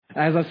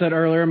As I said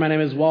earlier, my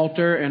name is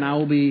Walter, and I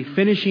will be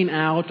finishing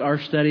out our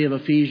study of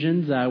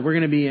Ephesians. We're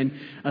going to be in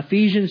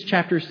Ephesians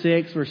chapter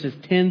 6, verses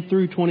 10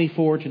 through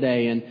 24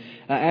 today. And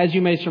as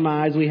you may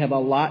surmise, we have a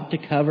lot to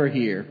cover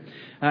here.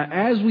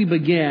 As we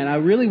begin, I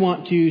really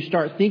want to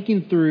start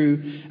thinking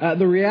through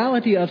the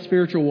reality of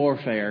spiritual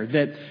warfare.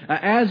 That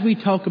as we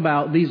talk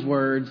about these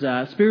words,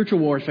 spiritual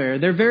warfare,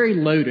 they're very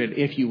loaded,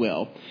 if you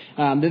will.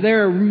 That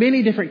there are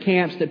many different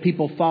camps that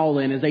people fall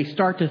in as they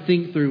start to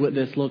think through what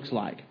this looks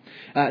like.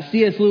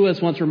 C.S.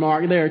 Lewis once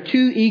remarked, there are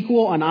two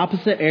equal and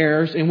opposite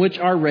errors in which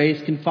our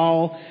race can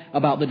fall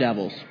about the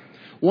devils.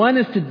 One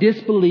is to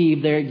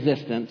disbelieve their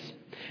existence.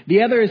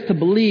 The other is to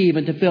believe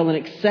and to feel an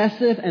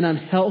excessive and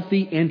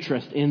unhealthy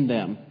interest in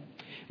them.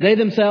 They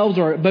themselves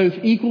are both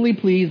equally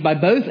pleased by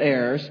both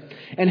errors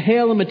and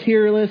hail a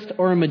materialist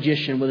or a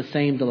magician with the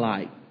same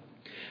delight.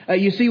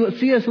 You see, what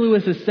C.S.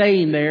 Lewis is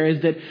saying there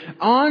is that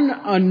on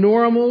a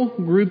normal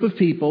group of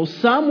people,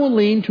 some will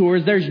lean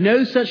towards there's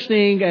no such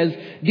thing as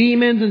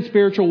demons and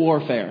spiritual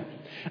warfare.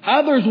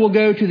 Others will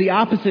go to the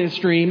opposite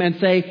extreme and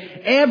say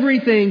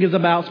everything is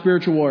about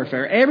spiritual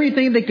warfare.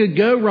 Everything that could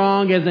go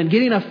wrong, as in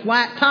getting a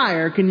flat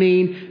tire, can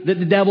mean that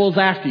the devil is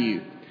after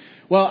you.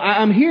 Well,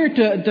 I'm here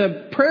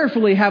to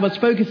prayerfully have us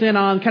focus in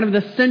on kind of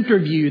the center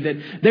view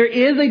that there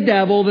is a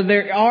devil, that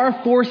there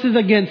are forces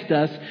against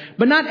us,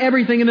 but not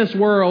everything in this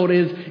world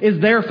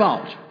is their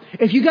fault.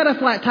 If you got a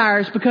flat tire,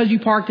 it's because you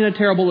parked in a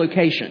terrible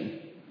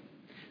location.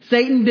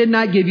 Satan did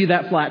not give you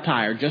that flat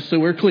tire, just so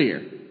we're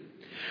clear.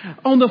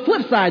 On the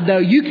flip side, though,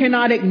 you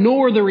cannot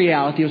ignore the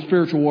reality of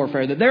spiritual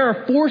warfare, that there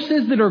are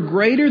forces that are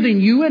greater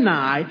than you and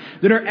I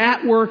that are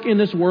at work in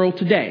this world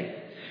today.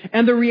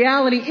 And the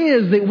reality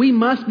is that we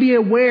must be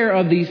aware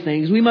of these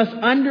things. We must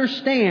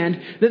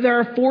understand that there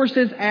are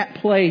forces at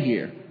play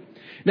here.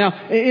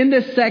 Now, in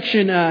this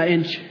section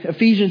in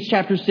Ephesians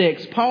chapter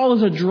 6, Paul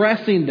is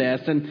addressing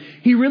this, and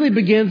he really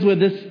begins with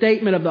this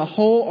statement of the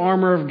whole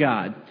armor of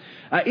God.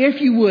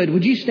 If you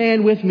would you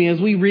stand with me as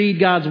we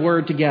read God's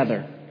Word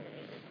together?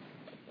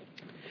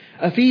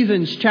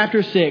 Ephesians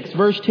chapter 6,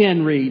 verse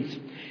 10 reads,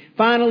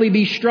 "Finally,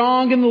 be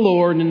strong in the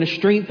Lord and in the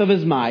strength of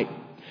His might.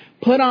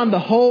 Put on the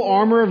whole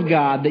armor of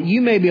God that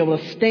you may be able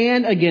to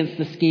stand against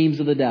the schemes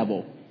of the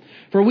devil.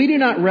 For we do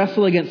not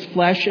wrestle against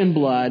flesh and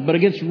blood, but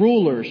against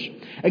rulers,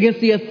 against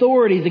the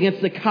authorities,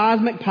 against the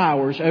cosmic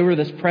powers over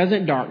this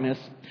present darkness,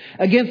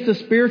 against the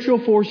spiritual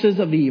forces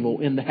of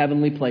evil in the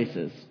heavenly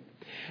places.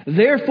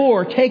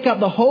 Therefore, take up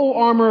the whole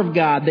armor of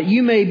God that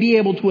you may be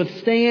able to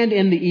withstand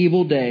in the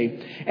evil day,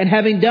 and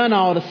having done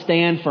all, to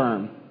stand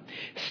firm.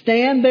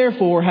 Stand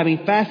therefore, having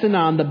fastened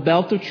on the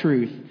belt of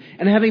truth,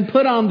 and having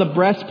put on the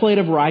breastplate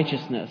of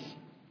righteousness,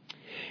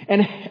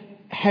 and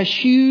has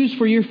shoes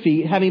for your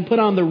feet, having put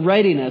on the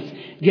readiness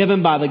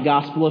given by the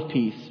gospel of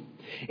peace.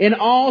 In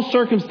all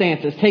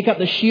circumstances, take up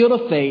the shield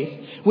of faith,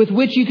 with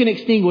which you can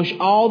extinguish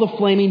all the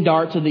flaming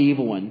darts of the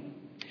evil one.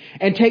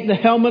 And take the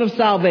helmet of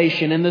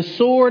salvation and the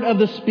sword of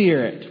the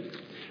Spirit,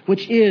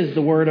 which is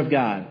the Word of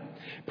God,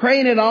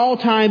 praying at all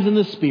times in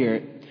the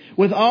Spirit,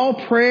 with all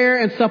prayer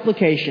and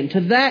supplication.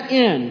 To that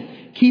end,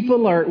 keep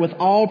alert with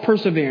all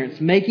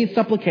perseverance, making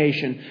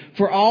supplication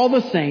for all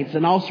the saints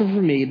and also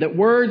for me, that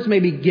words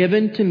may be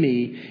given to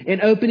me in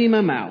opening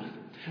my mouth,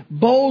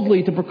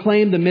 boldly to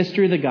proclaim the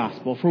mystery of the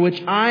gospel, for which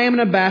I am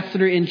an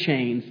ambassador in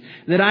chains,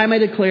 that I may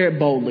declare it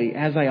boldly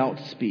as I ought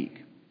to speak.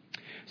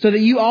 So that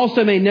you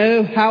also may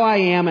know how I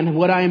am and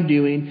what I am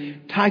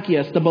doing.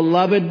 Tychicus, the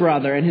beloved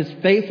brother and his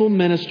faithful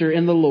minister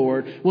in the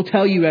Lord, will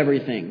tell you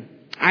everything.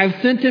 I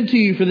have sent him to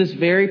you for this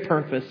very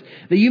purpose,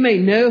 that you may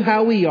know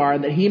how we are,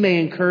 that he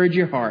may encourage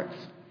your hearts.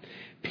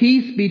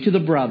 Peace be to the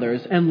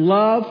brothers, and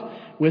love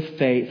with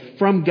faith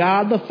from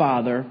God the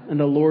Father and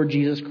the Lord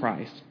Jesus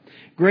Christ.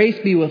 Grace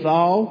be with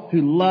all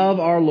who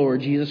love our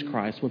Lord Jesus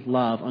Christ with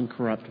love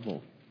uncorruptible."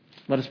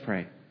 Let us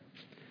pray.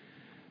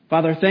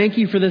 Father, thank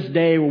you for this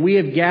day where we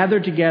have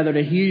gathered together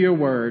to hear your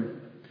word.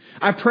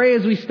 I pray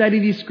as we study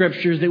these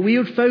scriptures that we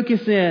would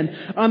focus in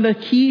on the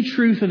key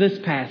truth of this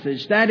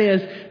passage. That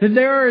is, that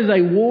there is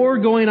a war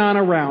going on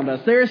around us.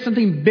 There is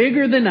something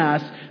bigger than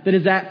us that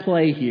is at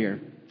play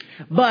here.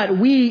 But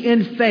we,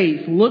 in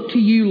faith, look to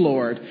you,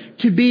 Lord,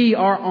 to be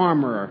our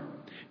armorer,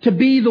 to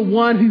be the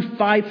one who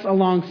fights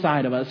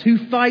alongside of us, who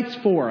fights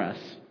for us.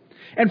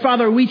 And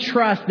Father, we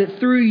trust that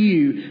through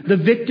you, the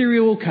victory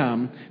will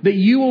come, that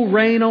you will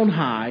reign on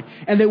high,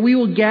 and that we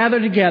will gather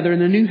together in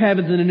the new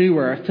heavens and the new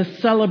earth to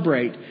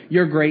celebrate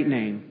your great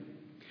name.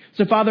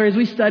 So Father, as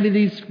we study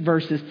these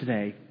verses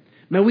today,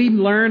 may we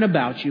learn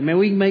about you. May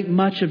we make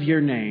much of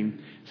your name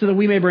so that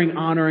we may bring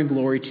honor and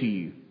glory to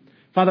you.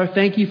 Father,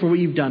 thank you for what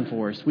you've done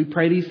for us. We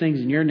pray these things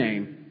in your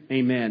name.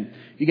 Amen.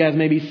 You guys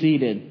may be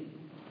seated.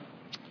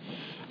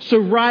 So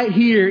right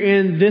here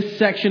in this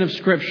section of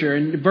Scripture,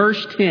 in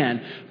verse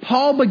 10,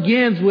 Paul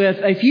begins with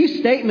a few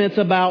statements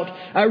about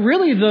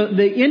really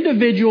the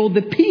individual,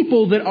 the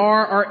people that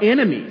are our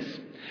enemies.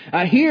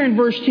 Here in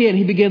verse 10,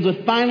 he begins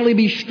with, "Finally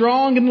be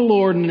strong in the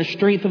Lord and in the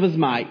strength of His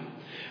might.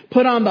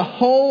 Put on the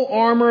whole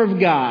armor of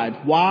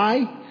God."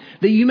 Why?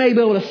 That you may be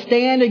able to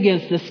stand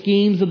against the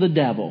schemes of the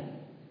devil.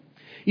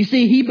 You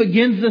see, he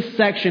begins this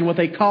section with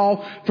a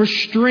call for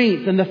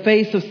strength in the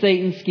face of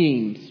Satan's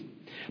schemes.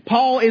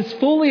 Paul is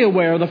fully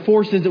aware of the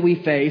forces that we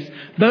face,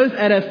 both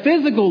at a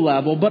physical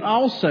level, but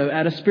also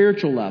at a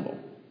spiritual level.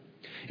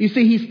 You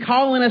see, he's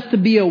calling us to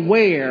be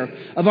aware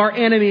of our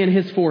enemy and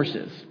his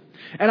forces.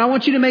 And I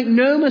want you to make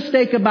no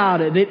mistake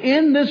about it, that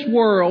in this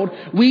world,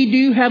 we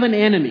do have an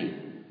enemy.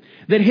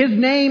 That his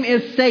name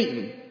is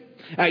Satan.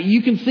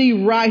 You can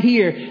see right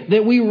here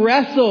that we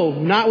wrestle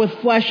not with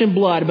flesh and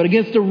blood, but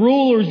against the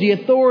rulers, the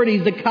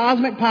authorities, the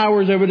cosmic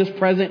powers over this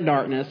present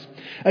darkness,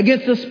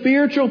 against the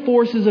spiritual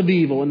forces of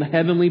evil in the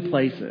heavenly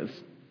places.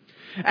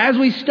 As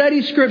we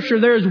study Scripture,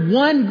 there is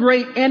one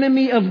great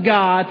enemy of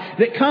God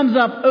that comes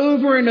up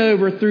over and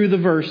over through the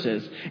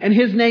verses, and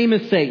his name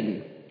is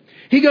Satan.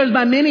 He goes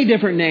by many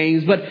different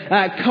names, but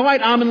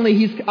quite commonly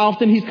he's called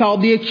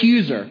the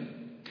accuser,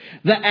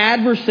 the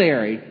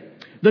adversary,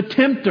 the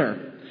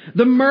tempter,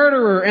 the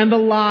murderer, and the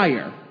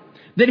liar.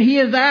 That he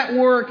is at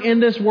work in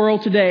this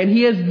world today, and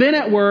he has been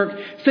at work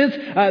since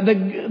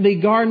the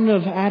Garden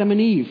of Adam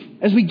and Eve.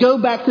 As we go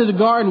back to the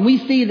garden, we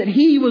see that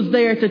he was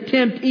there to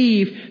tempt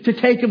Eve to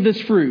take of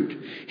this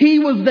fruit. He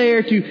was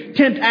there to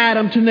tempt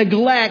Adam to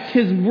neglect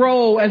his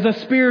role as a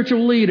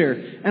spiritual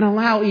leader and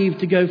allow Eve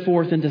to go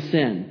forth into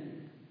sin.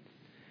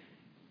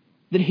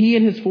 That he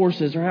and his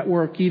forces are at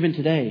work even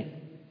today.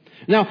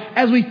 Now,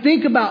 as we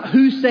think about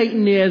who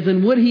Satan is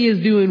and what he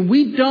is doing,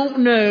 we don't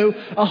know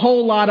a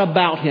whole lot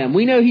about him.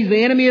 We know he's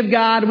the enemy of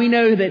God. We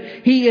know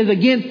that he is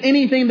against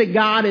anything that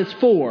God is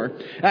for.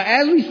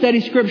 As we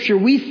study Scripture,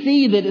 we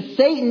see that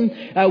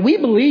Satan, we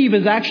believe,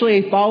 is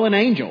actually a fallen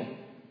angel.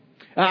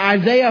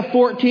 Isaiah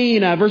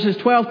 14, verses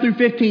 12 through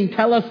 15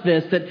 tell us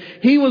this, that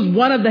he was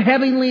one of the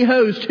heavenly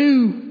hosts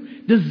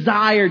who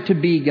desired to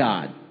be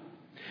God.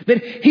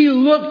 That he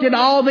looked at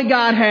all that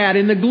God had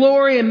in the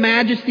glory and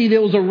majesty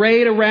that was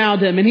arrayed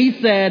around him. And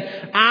he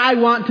said, I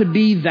want to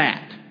be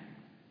that.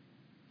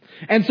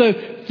 And so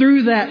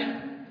through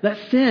that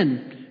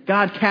sin,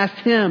 God cast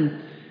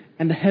him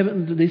and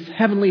this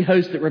heavenly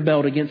host that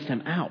rebelled against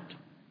him out.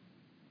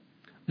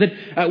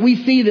 That we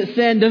see that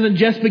sin doesn't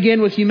just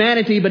begin with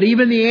humanity, but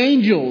even the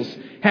angels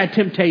had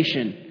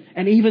temptation.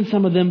 And even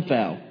some of them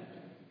fell.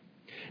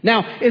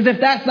 Now, as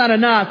if that's not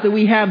enough, that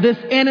we have this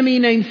enemy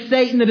named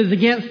Satan that is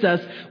against us,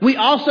 we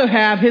also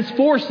have his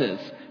forces.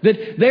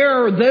 That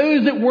there are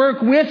those that work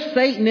with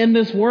Satan in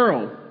this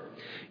world.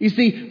 You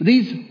see,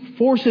 these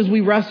forces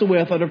we wrestle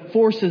with are the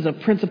forces of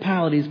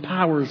principalities,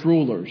 powers,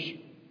 rulers.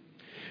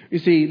 You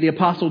see, the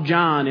Apostle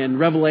John in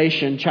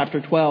Revelation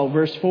chapter 12,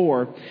 verse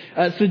 4,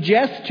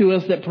 suggests to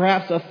us that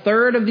perhaps a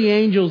third of the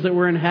angels that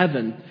were in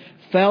heaven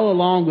fell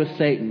along with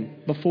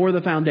Satan before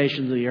the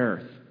foundations of the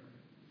earth.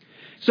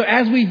 So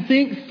as we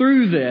think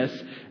through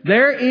this,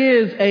 there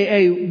is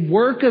a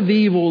work of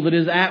evil that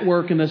is at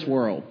work in this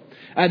world.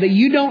 That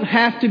you don't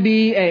have to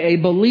be a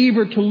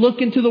believer to look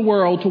into the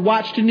world, to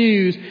watch the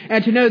news,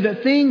 and to know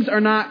that things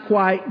are not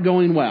quite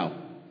going well.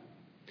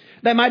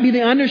 That might be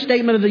the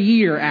understatement of the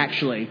year,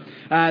 actually.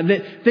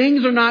 That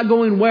things are not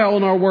going well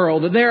in our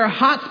world. That there are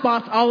hot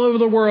spots all over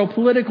the world,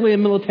 politically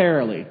and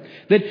militarily.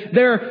 That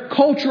there are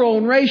cultural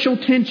and racial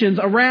tensions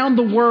around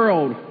the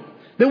world.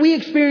 That we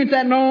experience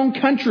that in our own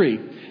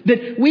country.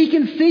 That we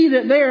can see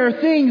that there are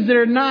things that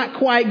are not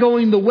quite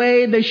going the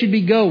way they should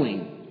be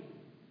going.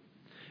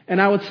 And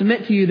I would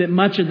submit to you that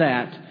much of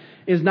that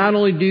is not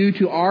only due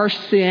to our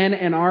sin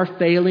and our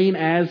failing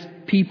as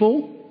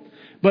people,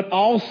 but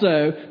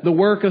also the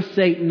work of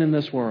Satan in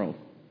this world.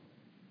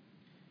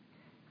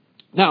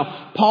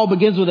 Now, Paul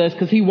begins with this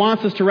because he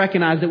wants us to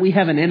recognize that we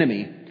have an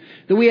enemy.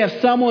 That we have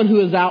someone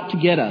who is out to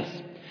get us.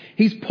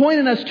 He's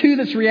pointing us to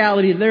this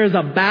reality that there is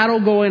a battle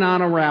going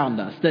on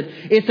around us. That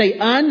it's an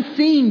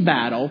unseen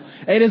battle.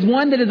 It is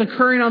one that is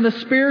occurring on the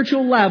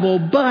spiritual level,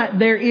 but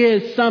there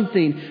is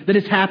something that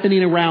is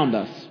happening around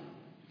us.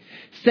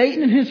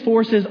 Satan and his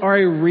forces are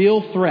a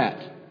real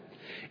threat.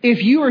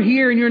 If you are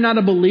here and you're not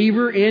a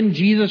believer in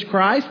Jesus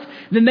Christ,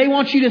 then they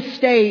want you to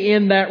stay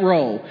in that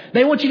role.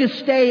 They want you to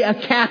stay a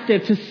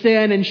captive to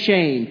sin and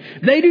shame.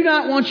 They do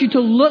not want you to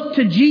look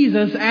to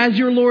Jesus as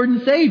your Lord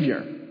and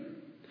Savior.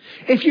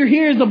 If you're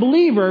here as a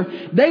believer,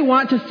 they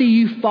want to see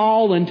you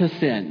fall into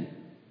sin.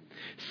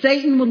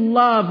 Satan would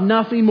love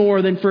nothing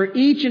more than for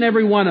each and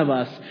every one of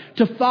us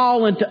to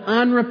fall into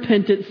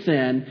unrepentant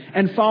sin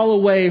and fall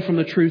away from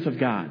the truth of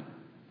God.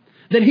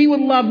 That he would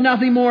love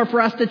nothing more for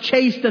us to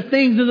chase the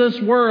things of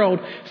this world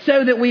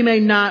so that we may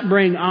not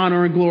bring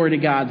honor and glory to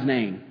God's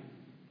name.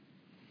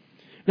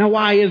 Now,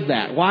 why is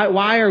that?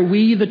 Why are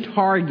we the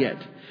target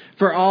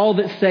for all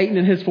that Satan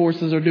and his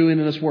forces are doing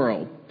in this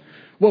world?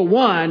 Well,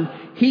 one,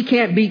 he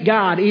can't beat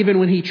God even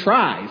when he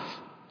tries.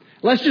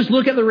 Let's just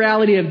look at the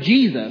reality of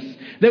Jesus.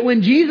 That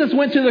when Jesus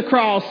went to the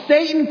cross,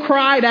 Satan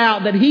cried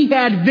out that he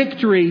had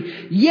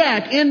victory.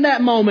 Yet, in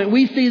that moment,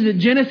 we see that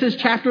Genesis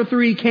chapter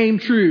 3 came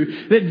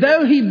true. That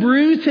though he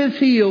bruised his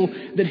heel,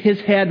 that his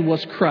head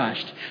was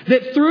crushed.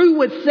 That through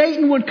what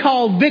Satan would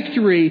call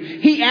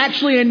victory, he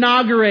actually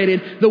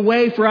inaugurated the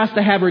way for us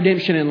to have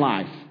redemption in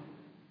life.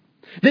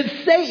 That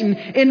Satan,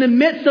 in the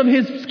midst of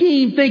his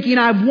scheme, thinking,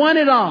 I've won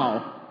it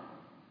all,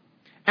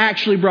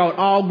 actually brought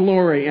all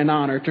glory and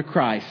honor to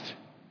Christ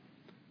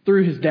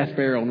through his death,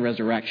 burial, and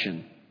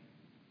resurrection.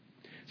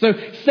 So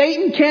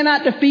Satan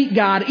cannot defeat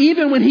God.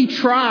 Even when he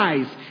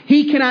tries,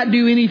 he cannot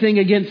do anything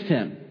against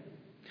him.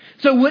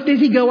 So what does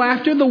he go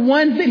after? The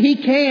ones that he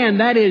can,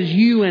 that is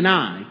you and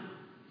I.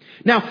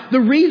 Now, the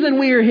reason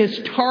we are his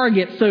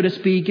target, so to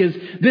speak, is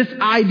this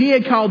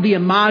idea called the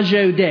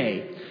imago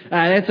Dei.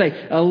 That's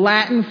a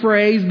Latin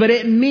phrase, but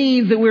it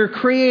means that we're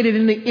created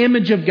in the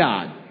image of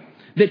God.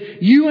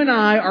 That you and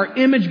I are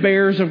image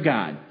bearers of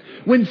God.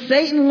 When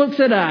Satan looks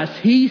at us,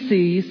 he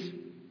sees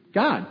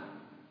God.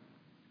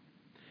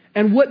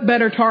 And what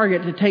better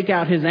target to take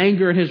out his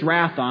anger and his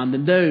wrath on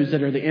than those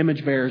that are the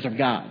image bearers of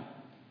God?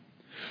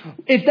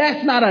 If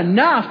that's not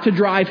enough to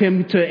drive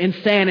him to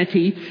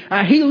insanity,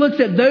 he looks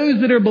at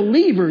those that are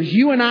believers,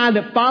 you and I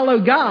that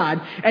follow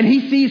God, and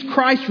he sees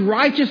Christ's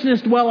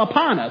righteousness dwell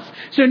upon us.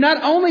 So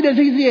not only does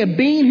he see a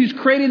being who's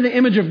created in the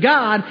image of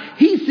God,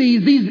 he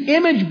sees these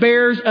image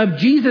bearers of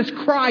Jesus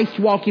Christ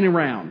walking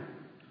around.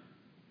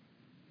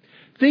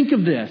 Think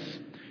of this.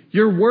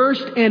 Your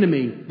worst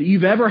enemy that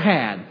you've ever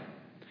had.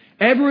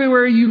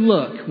 Everywhere you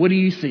look, what do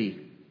you see?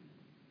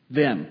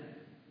 Them.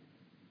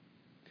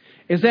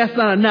 If that's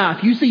not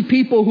enough, you see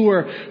people who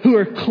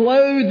are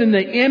clothed in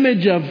the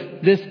image of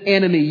this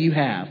enemy you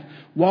have,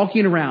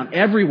 walking around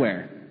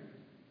everywhere.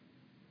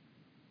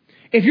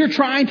 If you're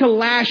trying to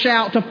lash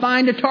out to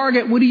find a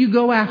target, what do you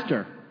go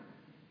after?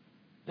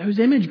 Those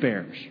image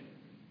bearers.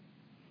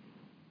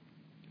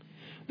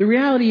 The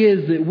reality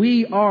is that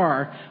we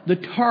are the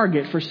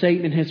target for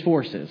Satan and his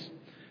forces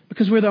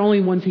because we're the only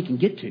ones he can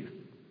get to.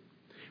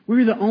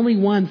 We're the only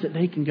ones that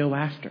they can go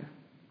after.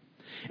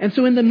 And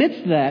so in the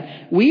midst of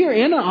that, we are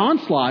in an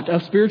onslaught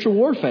of spiritual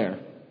warfare.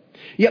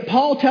 Yet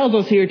Paul tells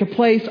us here to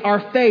place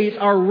our faith,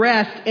 our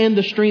rest in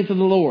the strength of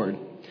the Lord.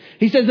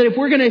 He says that if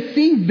we're going to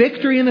see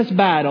victory in this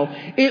battle,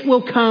 it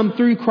will come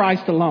through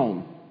Christ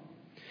alone.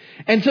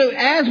 And so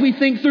as we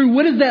think through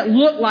what does that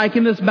look like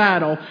in this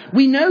battle,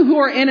 we know who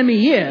our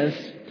enemy is.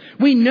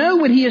 We know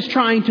what he is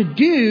trying to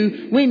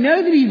do. We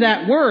know that he's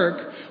at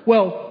work.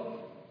 Well,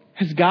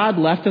 has God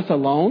left us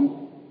alone?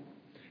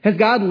 Has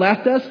God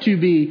left us to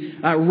be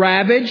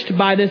ravaged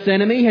by this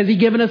enemy? Has he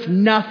given us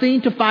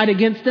nothing to fight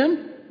against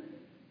him?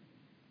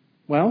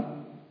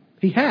 Well,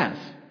 he has.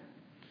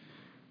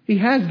 He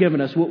has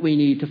given us what we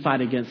need to fight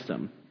against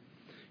him.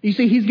 You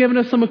see, he's given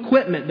us some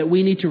equipment that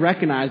we need to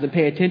recognize and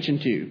pay attention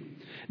to.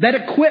 That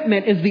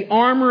equipment is the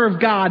armor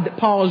of God that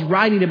Paul is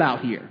writing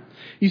about here.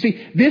 You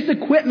see, this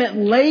equipment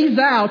lays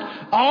out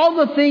all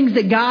the things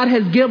that God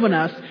has given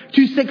us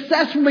to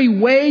successfully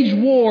wage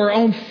war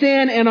on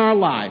sin in our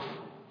life.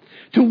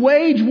 To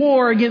wage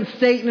war against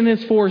Satan and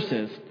his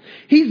forces.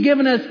 He's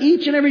given us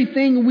each and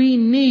everything we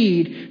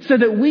need so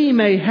that we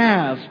may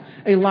have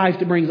a life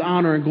that brings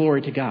honor and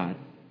glory to God.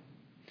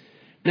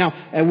 Now,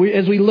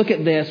 as we look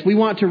at this, we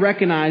want to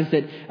recognize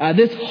that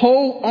this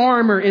whole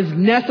armor is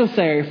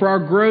necessary for our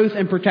growth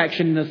and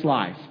protection in this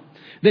life.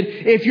 That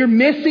if you're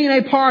missing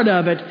a part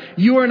of it,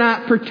 you are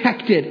not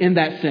protected in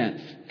that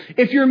sense.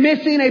 If you're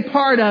missing a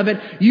part of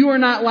it, you are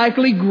not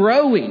likely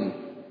growing.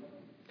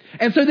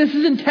 And so this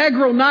is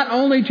integral not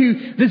only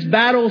to this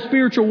battle of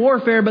spiritual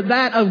warfare, but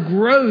that of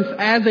growth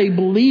as a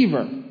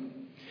believer.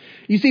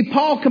 You see,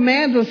 Paul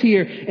commands us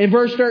here in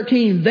verse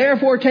 13,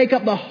 therefore take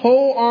up the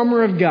whole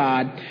armor of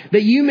God,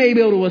 that you may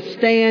be able to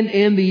withstand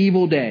in the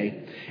evil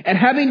day. And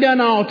having done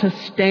all, to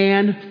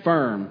stand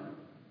firm.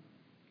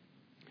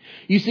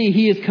 You see,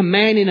 he is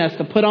commanding us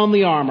to put on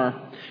the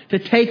armor, to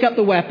take up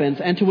the weapons,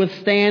 and to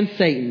withstand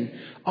Satan,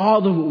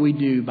 all of what we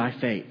do by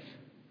faith.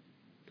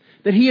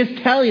 That he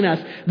is telling us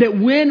that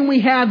when we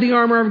have the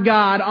armor of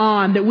God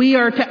on, that we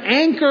are to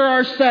anchor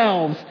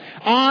ourselves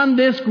on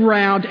this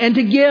ground and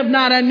to give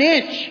not an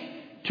inch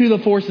to the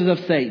forces of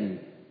Satan.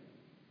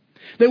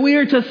 That we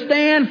are to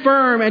stand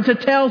firm and to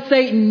tell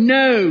Satan,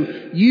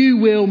 no, you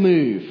will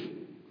move.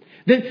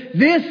 That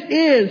this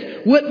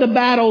is what the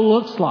battle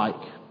looks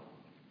like.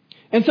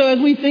 And so as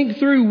we think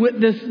through what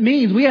this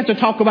means, we have to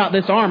talk about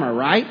this armor,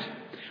 right?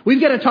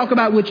 We've got to talk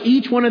about which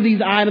each one of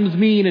these items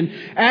mean. And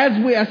as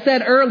I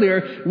said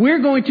earlier, we're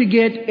going to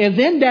get as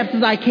in-depth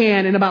as I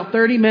can in about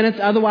 30 minutes.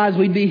 Otherwise,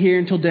 we'd be here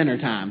until dinner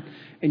time.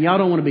 And y'all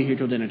don't want to be here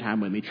till dinner time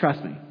with me.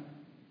 Trust me.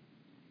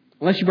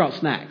 Unless you brought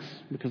snacks,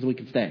 because we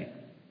can stay.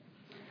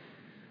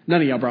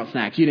 None of y'all brought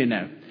snacks. You didn't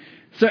know.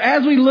 So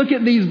as we look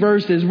at these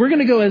verses, we're going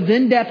to go as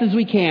in-depth as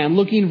we can,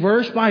 looking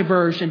verse by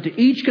verse into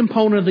each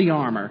component of the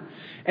armor.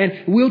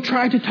 And we'll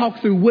try to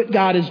talk through what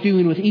God is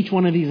doing with each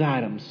one of these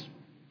items.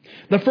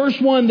 The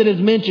first one that is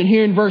mentioned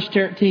here in verse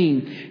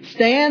 13,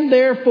 stand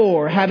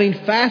therefore, having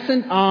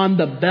fastened on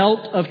the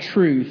belt of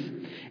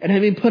truth and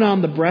having put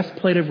on the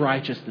breastplate of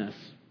righteousness.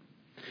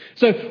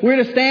 So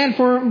we're to stand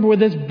firm with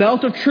this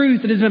belt of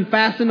truth that has been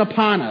fastened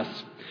upon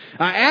us.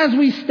 As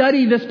we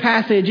study this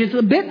passage, it's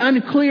a bit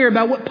unclear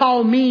about what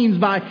Paul means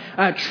by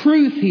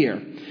truth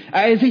here.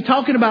 Is he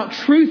talking about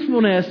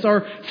truthfulness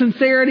or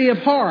sincerity of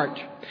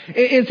heart?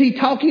 Is he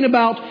talking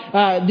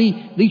about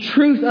the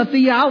truth of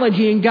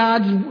theology and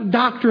God's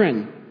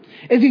doctrine?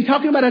 Is he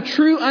talking about a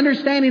true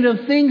understanding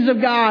of things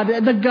of God,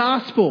 the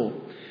gospel?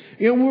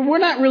 You know, we're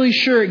not really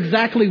sure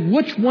exactly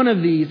which one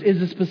of these is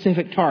a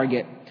specific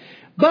target.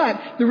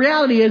 But the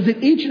reality is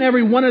that each and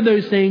every one of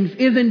those things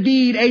is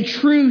indeed a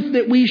truth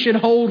that we should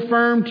hold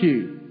firm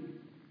to.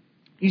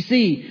 You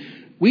see,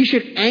 we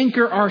should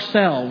anchor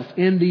ourselves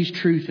in these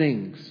true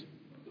things.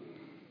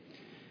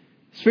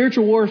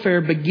 Spiritual warfare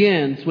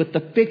begins with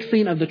the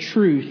fixing of the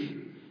truth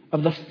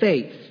of the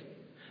faith,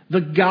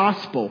 the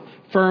gospel,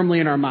 firmly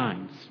in our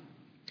minds.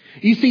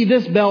 You see,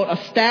 this belt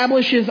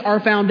establishes our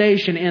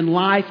foundation in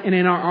life and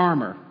in our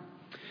armor.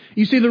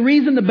 You see, the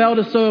reason the belt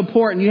is so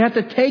important, you have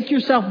to take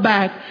yourself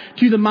back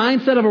to the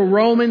mindset of a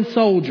Roman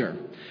soldier.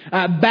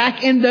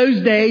 Back in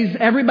those days,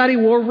 everybody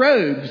wore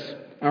robes.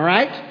 All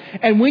right?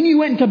 And when you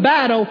went into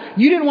battle,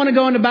 you didn't want to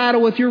go into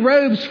battle with your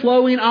robes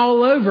flowing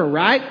all over,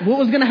 right? What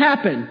was going to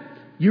happen?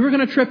 You were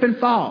going to trip and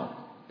fall.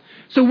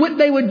 So what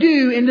they would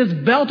do in this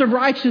belt of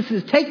righteousness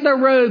is take their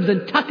robes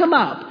and tuck them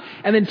up,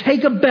 and then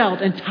take a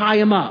belt and tie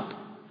them up.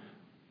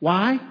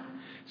 Why?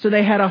 So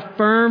they had a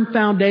firm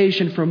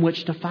foundation from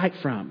which to fight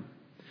from.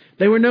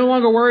 They were no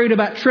longer worried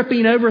about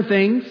tripping over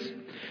things.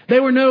 They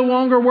were no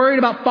longer worried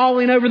about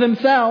falling over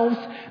themselves.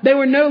 They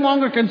were no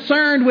longer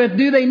concerned with,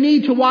 do they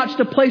need to watch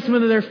the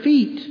placement of their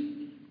feet?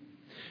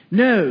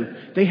 No,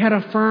 they had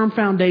a firm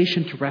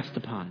foundation to rest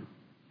upon.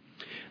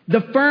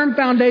 The firm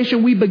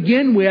foundation we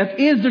begin with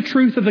is the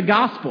truth of the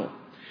gospel.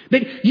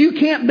 That you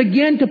can't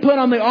begin to put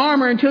on the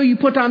armor until you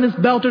put on this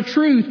belt of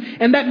truth.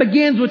 And that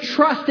begins with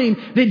trusting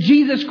that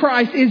Jesus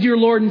Christ is your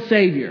Lord and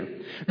Savior.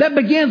 That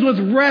begins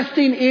with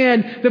resting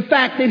in the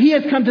fact that He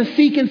has come to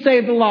seek and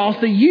save the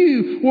lost. That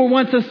you were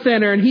once a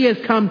sinner and He has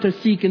come to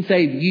seek and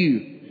save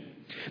you.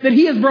 That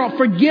He has brought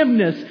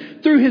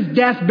forgiveness through His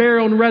death,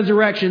 burial, and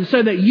resurrection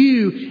so that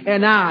you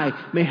and I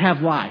may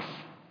have life.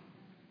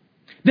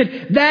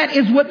 That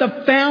is what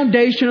the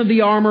foundation of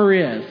the armor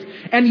is.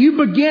 And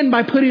you begin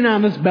by putting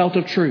on this belt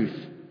of truth.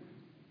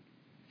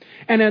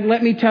 And then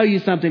let me tell you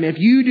something. If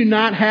you do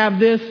not have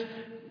this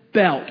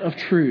belt of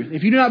truth,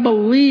 if you do not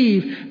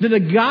believe that the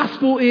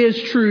gospel is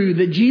true,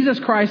 that Jesus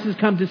Christ has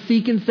come to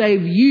seek and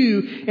save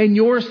you and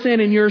your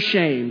sin and your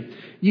shame,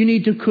 you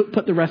need to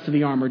put the rest of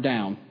the armor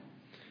down.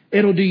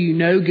 It'll do you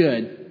no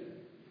good.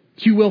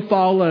 You will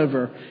fall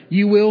over.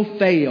 You will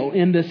fail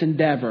in this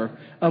endeavor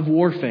of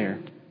warfare.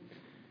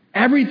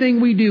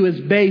 Everything we do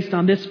is based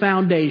on this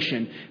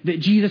foundation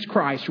that Jesus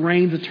Christ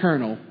reigns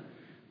eternal,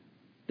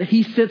 that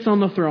He sits on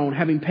the throne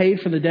having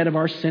paid for the debt of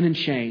our sin and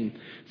shame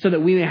so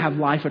that we may have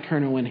life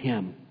eternal in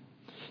Him.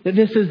 That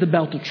this is the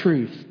belt of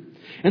truth.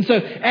 And so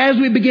as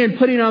we begin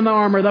putting on the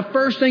armor, the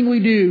first thing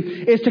we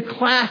do is to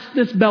clasp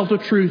this belt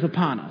of truth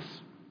upon us.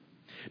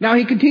 Now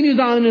he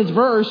continues on in his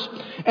verse,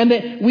 and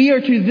that we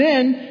are to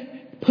then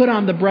put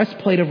on the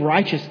breastplate of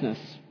righteousness.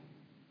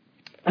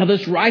 Now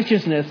this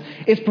righteousness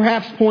is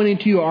perhaps pointing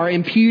to our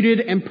imputed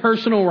and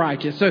personal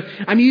righteousness. So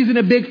I'm using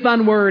a big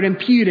fun word,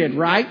 imputed,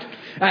 right?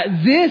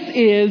 This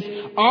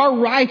is our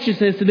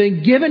righteousness that has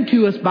been given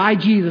to us by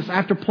Jesus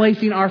after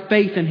placing our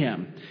faith in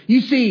Him.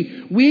 You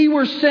see, we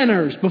were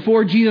sinners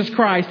before Jesus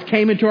Christ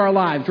came into our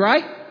lives,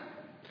 right?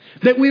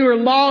 That we were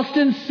lost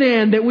in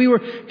sin, that we were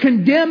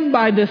condemned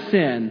by this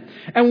sin.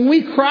 And when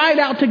we cried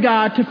out to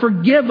God to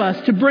forgive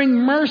us, to bring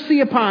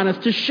mercy upon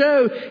us, to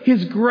show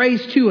His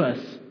grace to us,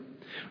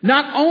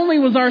 not only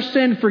was our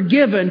sin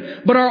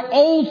forgiven, but our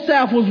old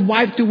self was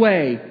wiped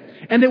away,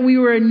 and that we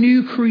were a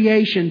new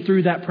creation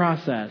through that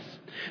process.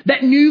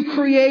 That new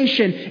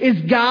creation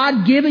is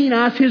God giving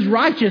us His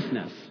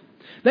righteousness.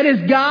 That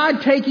is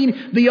God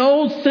taking the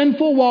old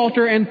sinful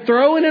Walter and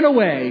throwing it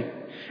away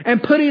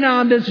and putting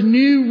on this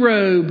new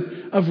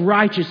robe of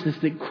righteousness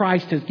that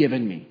Christ has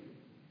given me.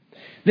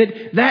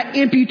 That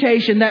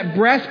imputation, that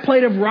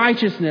breastplate of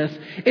righteousness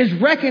is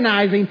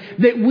recognizing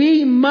that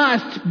we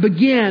must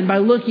begin by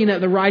looking at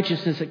the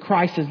righteousness that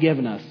Christ has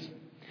given us.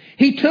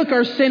 He took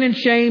our sin and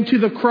shame to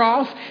the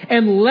cross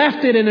and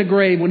left it in a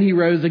grave when He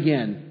rose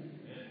again.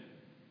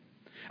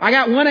 I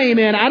got one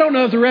amen. I don't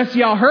know if the rest of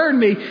y'all heard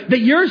me,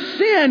 that your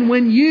sin,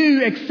 when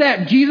you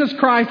accept Jesus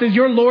Christ as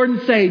your Lord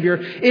and Savior,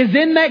 is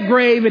in that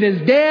grave. It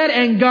is dead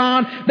and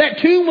gone. That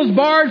tomb was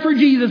barred for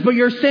Jesus, but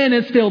your sin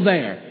is still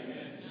there.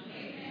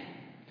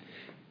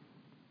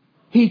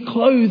 He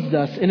clothes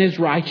us in His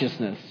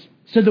righteousness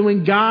so that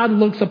when God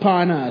looks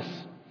upon us,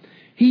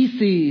 He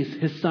sees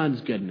His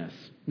Son's goodness,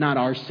 not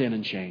our sin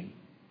and shame.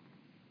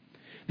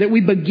 That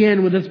we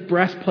begin with this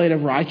breastplate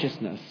of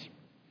righteousness.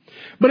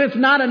 But it's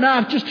not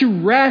enough just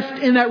to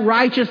rest in that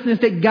righteousness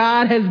that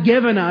God has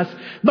given us,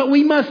 but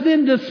we must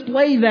then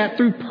display that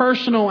through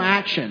personal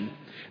action.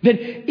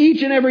 That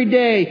each and every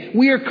day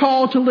we are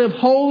called to live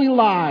holy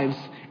lives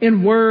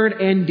in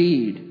word and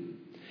deed.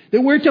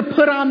 That we're to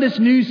put on this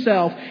new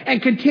self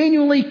and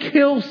continually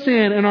kill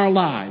sin in our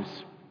lives.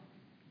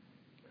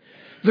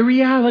 The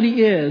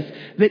reality is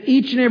that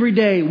each and every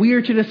day we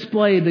are to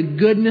display the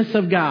goodness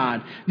of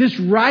God. This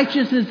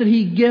righteousness that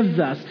He gives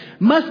us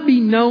must be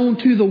known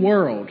to the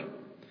world.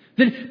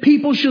 That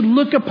people should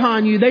look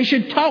upon you. They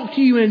should talk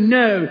to you and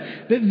know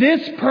that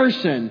this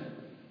person,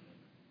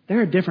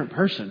 they're a different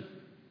person.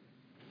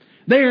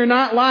 They are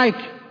not like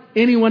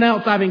anyone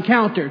else I've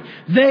encountered.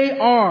 They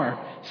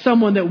are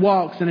someone that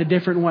walks in a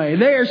different way.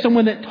 They are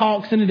someone that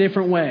talks in a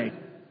different way.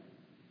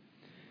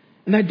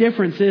 And that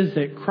difference is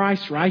that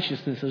Christ's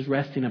righteousness is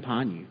resting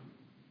upon you.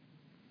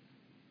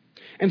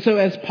 And so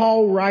as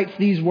Paul writes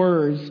these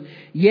words,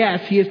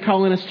 yes, he is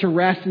calling us to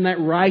rest in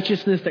that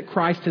righteousness that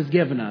Christ has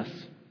given us.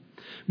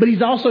 But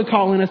he's also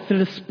calling us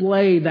to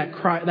display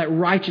that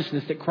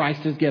righteousness that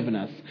Christ has given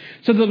us,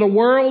 so that the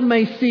world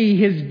may see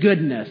his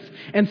goodness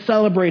and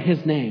celebrate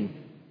his name.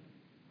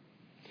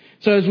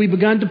 So as we've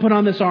begun to put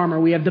on this armor,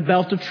 we have the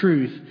belt of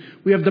truth.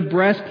 We have the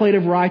breastplate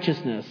of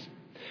righteousness.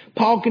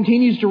 Paul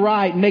continues to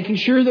write, making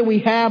sure that we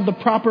have the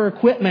proper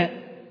equipment.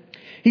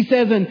 He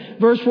says in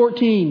verse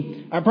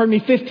 15,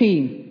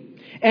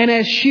 and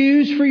as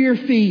shoes for your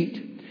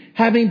feet,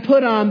 having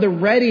put on the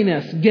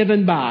readiness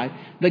given by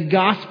the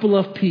gospel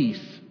of peace.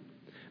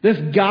 This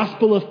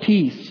gospel of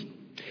peace.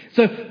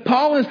 So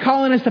Paul is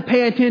calling us to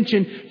pay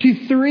attention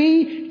to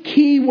three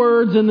key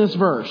words in this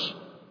verse.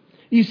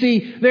 You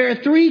see, there are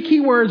three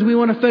key words we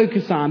want to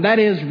focus on. That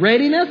is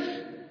readiness,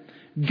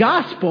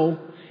 gospel,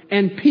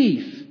 and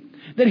peace.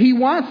 That he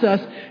wants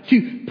us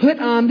to put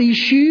on these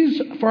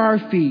shoes for our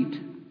feet.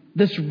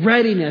 This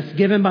readiness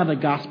given by the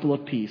gospel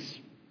of peace.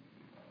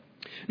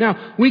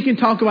 Now, we can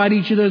talk about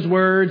each of those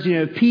words.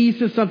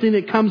 Peace is something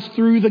that comes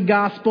through the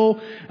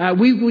gospel.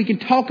 We can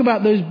talk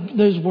about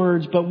those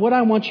words, but what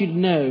I want you to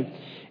know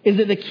is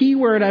that the key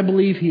word I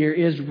believe here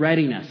is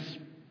readiness.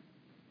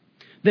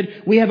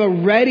 That we have a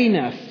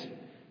readiness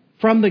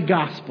from the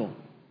gospel.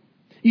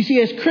 You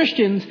see, as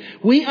Christians,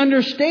 we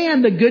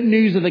understand the good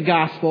news of the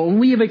gospel, and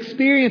we have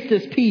experienced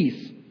this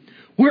peace.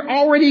 We're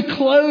already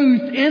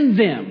clothed in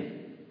them.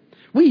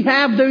 We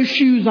have those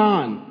shoes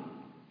on.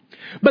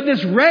 But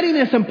this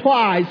readiness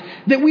implies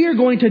that we are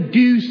going to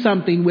do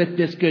something with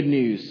this good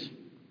news.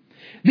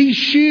 These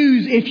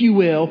shoes, if you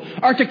will,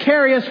 are to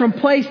carry us from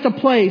place to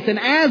place. And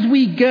as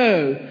we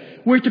go,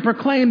 we're to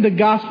proclaim the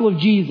gospel of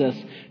Jesus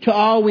to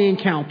all we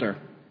encounter.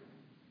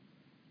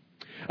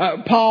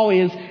 Paul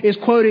is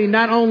quoting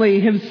not only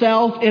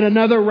himself in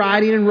another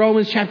writing in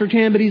Romans chapter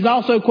 10, but he's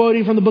also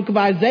quoting from the book of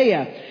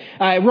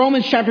Isaiah.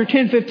 Romans chapter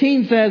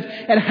 10:15 says,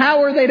 and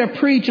how are they to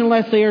preach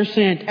unless they are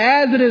sent?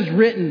 As it is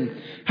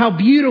written, how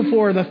beautiful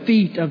are the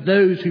feet of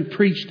those who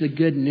preach the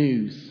good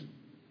news.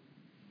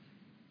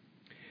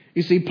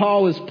 You see,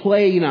 Paul is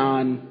playing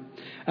on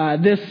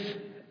this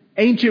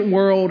ancient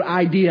world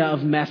idea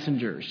of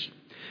messengers.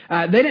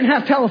 They didn't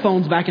have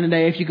telephones back in the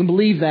day, if you can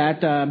believe that.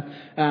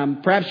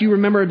 Perhaps you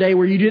remember a day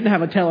where you didn't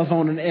have a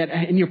telephone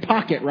in your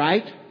pocket,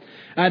 right?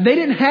 They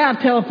didn't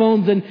have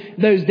telephones in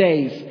those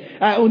days.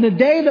 On the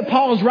day that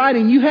Paul was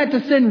writing, you had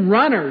to send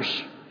runners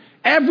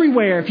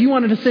everywhere if you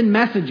wanted to send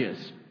messages.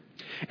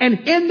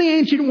 And in the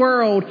ancient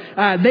world,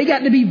 they got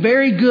to be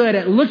very good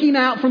at looking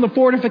out from the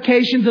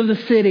fortifications of the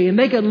city. And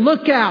they could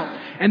look out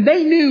and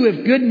they knew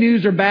if good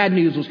news or bad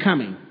news was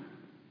coming.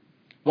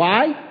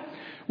 Why?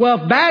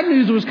 Well, if bad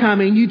news was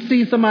coming, you'd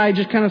see somebody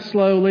just kind of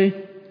slowly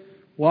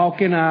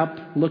walking up,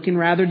 looking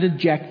rather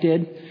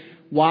dejected.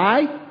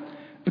 Why?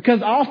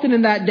 Because often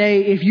in that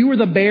day, if you were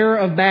the bearer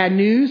of bad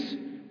news,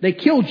 they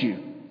killed you.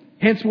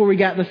 Hence where we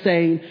got the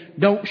saying,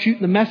 don't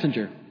shoot the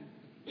messenger.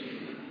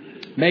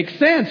 Makes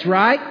sense,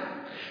 right?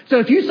 So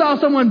if you saw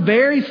someone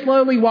very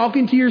slowly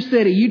walking to your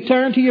city, you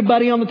turn to your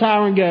buddy on the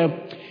tower and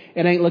go,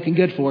 it ain't looking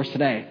good for us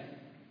today.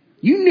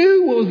 You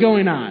knew what was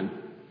going on.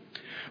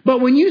 But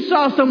when you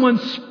saw someone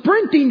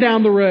sprinting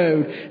down the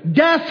road,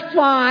 dust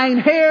flying,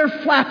 hair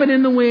flapping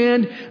in the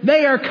wind,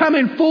 they are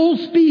coming full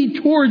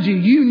speed towards you,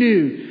 you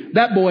knew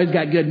that boy's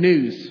got good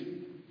news.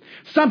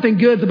 Something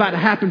good's about to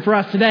happen for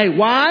us today.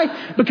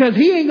 Why? Because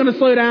he ain't going to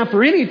slow down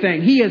for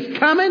anything. He is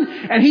coming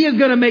and he is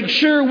going to make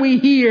sure we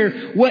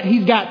hear what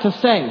he's got to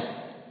say.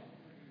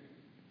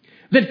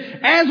 That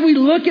as we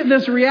look at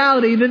this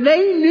reality, that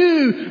they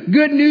knew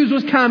good news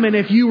was coming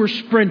if you were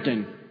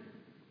sprinting.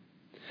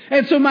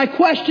 And so my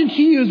question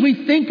to you as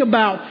we think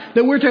about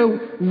that we're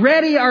to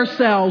ready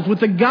ourselves with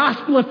the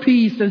gospel of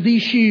peace as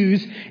these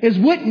shoes is,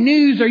 what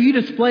news are you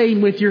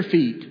displaying with your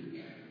feet?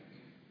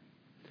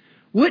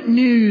 What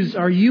news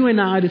are you and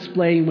I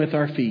displaying with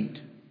our feet?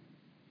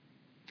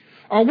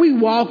 Are we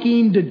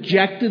walking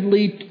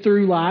dejectedly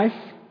through life?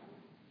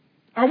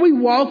 Are we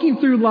walking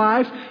through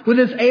life with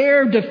this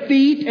air of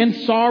defeat and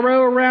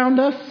sorrow around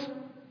us?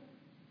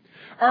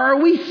 Or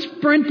are we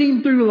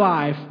sprinting through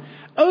life,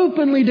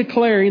 openly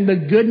declaring the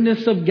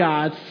goodness of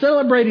God,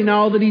 celebrating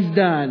all that He's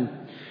done?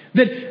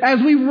 That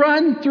as we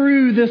run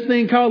through this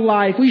thing called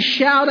life, we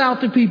shout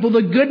out to people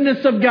the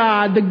goodness of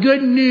God, the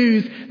good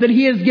news that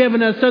He has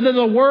given us, so that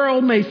the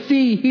world may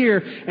see, hear,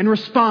 and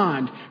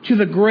respond to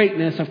the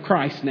greatness of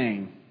Christ's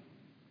name.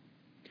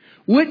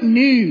 What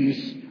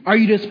news are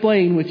you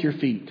displaying with your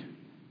feet?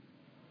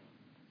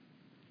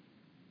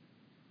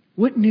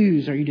 What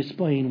news are you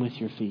displaying with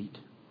your feet?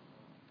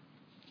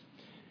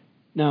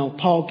 Now,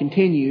 Paul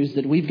continues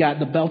that we've got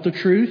the belt of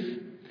truth.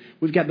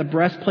 We've got the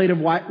breastplate of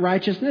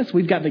righteousness.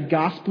 We've got the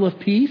gospel of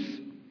peace.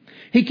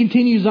 He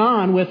continues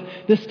on with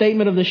this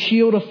statement of the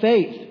shield of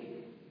faith.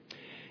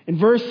 In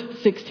verse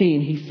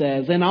 16, he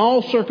says, "In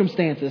all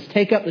circumstances,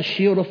 take up the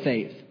shield of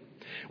faith,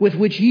 with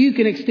which you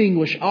can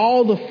extinguish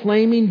all the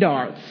flaming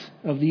darts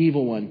of the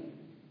evil one."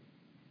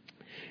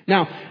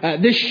 Now,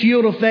 this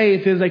shield of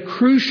faith is a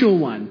crucial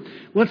one.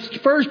 Let's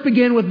first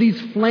begin with these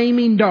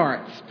flaming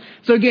darts.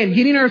 So again,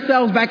 getting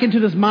ourselves back into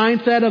this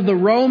mindset of the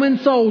Roman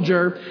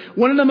soldier,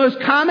 one of the most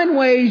common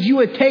ways you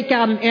would take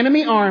out an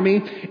enemy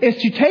army is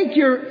to take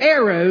your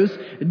arrows,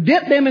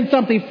 dip them in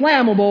something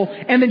flammable,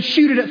 and then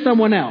shoot it at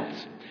someone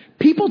else.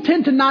 People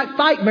tend to not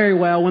fight very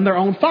well when they're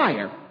on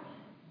fire.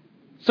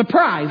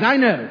 Surprise, I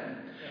know.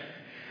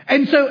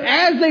 And so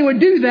as they would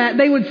do that,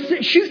 they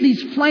would shoot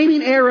these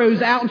flaming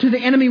arrows out into the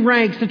enemy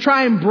ranks to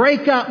try and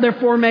break up their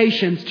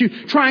formations, to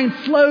try and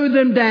slow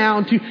them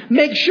down, to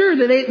make sure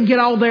that they didn't get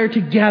all there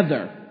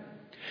together.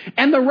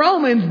 And the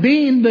Romans,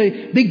 being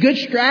the good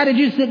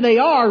strategists that they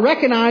are,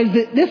 recognized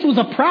that this was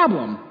a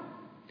problem.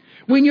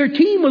 When your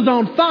team was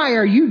on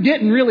fire, you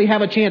didn't really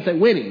have a chance at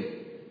winning.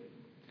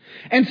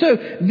 And so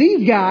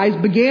these guys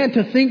began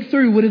to think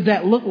through, what does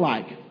that look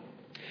like?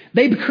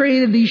 They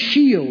created these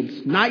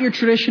shields, not your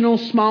traditional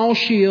small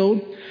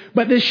shield,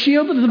 but this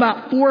shield that is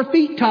about 4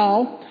 feet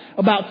tall,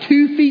 about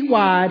 2 feet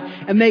wide,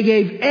 and they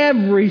gave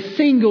every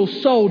single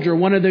soldier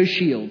one of those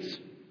shields.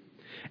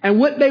 And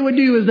what they would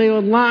do is they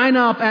would line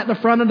up at the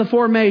front of the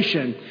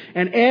formation,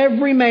 and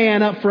every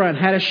man up front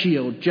had a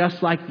shield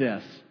just like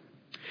this.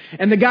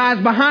 And the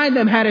guys behind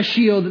them had a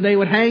shield that they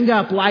would hang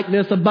up like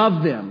this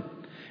above them,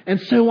 and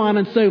so on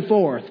and so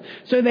forth.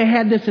 So they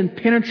had this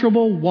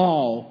impenetrable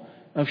wall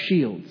of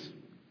shields.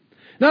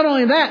 Not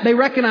only that, they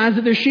recognized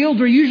that their shields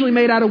were usually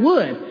made out of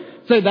wood.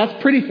 So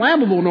that's pretty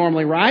flammable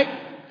normally, right?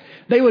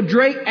 They would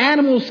drape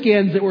animal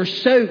skins that were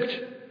soaked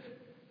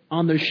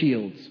on those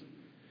shields.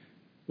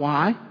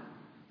 Why?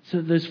 So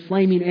that those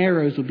flaming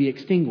arrows would be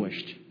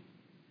extinguished.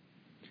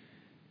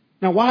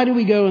 Now, why do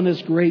we go in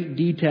this great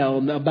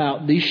detail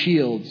about these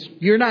shields?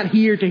 You're not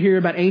here to hear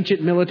about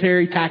ancient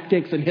military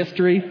tactics and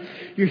history.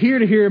 You're here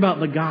to hear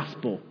about the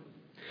gospel.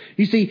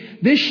 You see,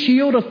 this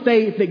shield of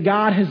faith that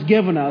God has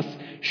given us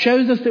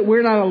shows us that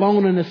we're not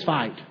alone in this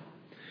fight.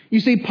 You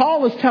see,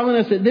 Paul is telling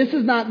us that this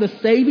is not the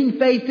saving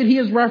faith that he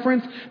has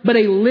referenced, but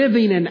a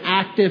living and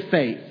active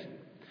faith.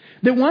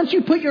 That once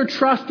you put your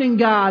trust in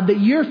God, that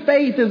your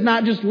faith is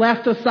not just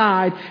left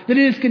aside, that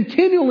it is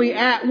continually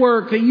at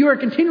work, that you are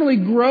continually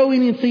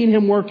growing and seeing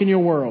Him work in your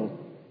world.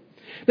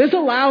 This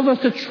allows us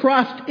to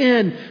trust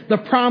in the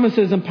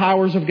promises and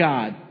powers of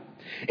God.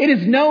 It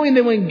is knowing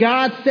that when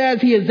God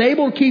says He is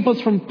able to keep us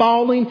from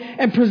falling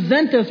and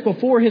present us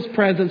before His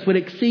presence with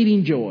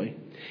exceeding joy,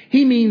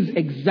 He means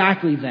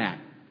exactly that,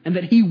 and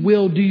that He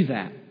will do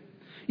that.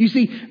 You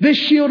see, this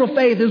shield of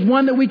faith is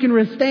one that we can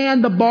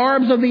withstand the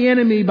barbs of the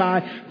enemy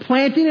by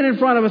planting it in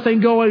front of us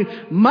and going,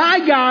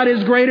 "My God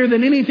is greater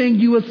than anything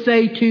you would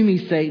say to me,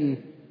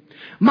 Satan.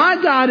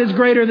 My God is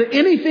greater than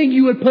anything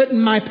you would put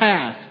in my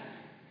path.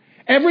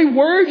 Every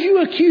word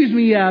you accuse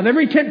me of,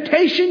 every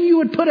temptation you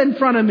would put in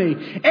front of me,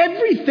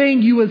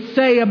 everything you would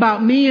say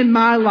about me and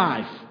my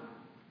life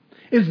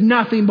is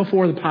nothing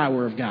before the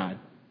power of God.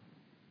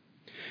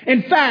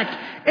 In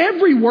fact,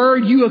 every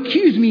word you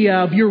accuse me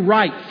of, you're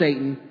right,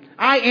 Satan.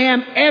 I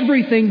am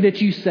everything that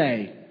you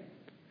say.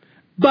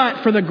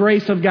 But for the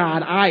grace of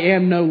God, I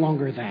am no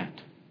longer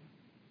that."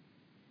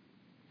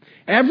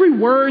 Every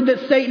word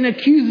that Satan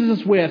accuses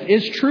us with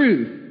is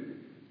true.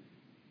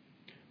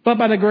 But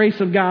by the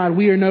grace of God,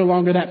 we are no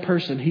longer that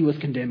person he was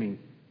condemning.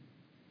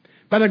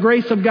 By the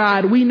grace of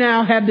God, we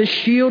now have this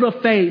shield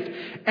of faith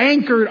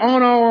anchored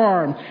on our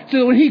arm, so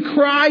that when he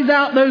cries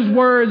out those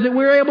words, that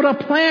we're able to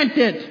plant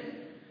it,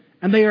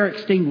 and they are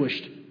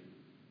extinguished.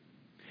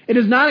 It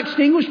is not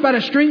extinguished by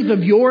the strength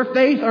of your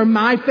faith or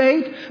my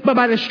faith, but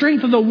by the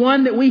strength of the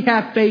one that we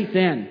have faith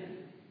in.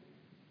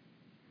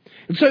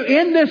 And so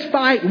in this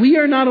fight, we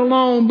are not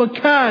alone,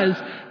 because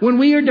when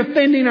we are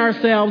defending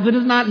ourselves, it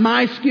is not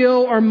my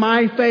skill or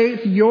my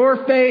faith,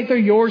 your faith or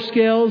your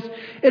skills.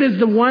 It is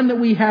the one that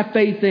we have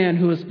faith in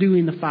who is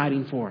doing the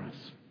fighting for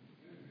us.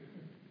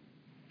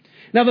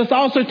 Now, this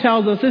also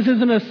tells us this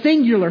isn't a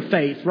singular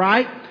faith,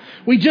 right?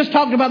 We just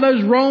talked about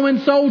those Roman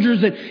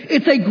soldiers, that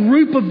it's a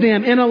group of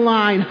them in a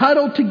line,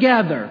 huddled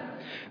together.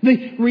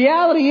 The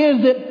reality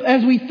is that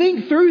as we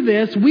think through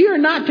this, we are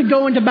not to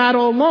go into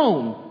battle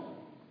alone.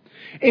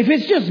 If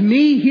it's just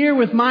me here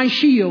with my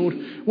shield,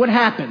 what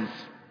happens?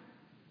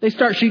 They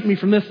start shooting me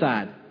from this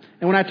side.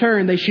 And when I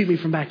turn, they shoot me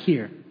from back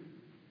here.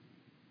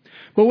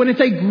 But when it's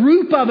a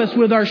group of us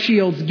with our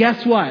shields,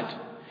 guess what?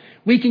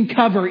 We can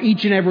cover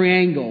each and every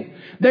angle.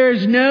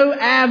 There's no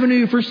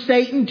avenue for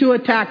Satan to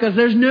attack us.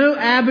 There's no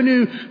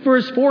avenue for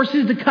his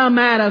forces to come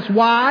at us.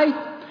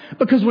 Why?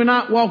 Because we're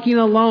not walking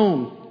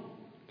alone.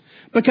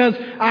 Because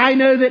I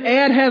know that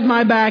Ed has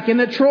my back, and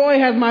that Troy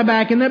has my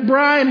back, and that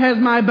Brian has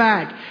my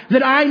back.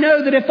 That I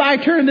know that if I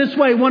turn this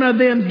way, one of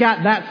them's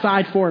got that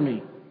side for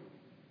me.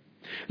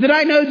 That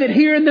I know that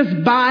here in this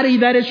body,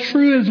 that is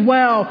true as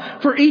well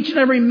for each and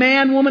every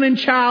man, woman, and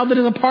child that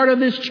is a part of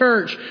this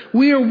church.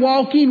 We are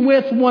walking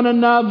with one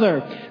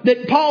another.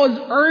 That Paul is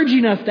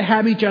urging us to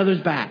have each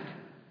other's back.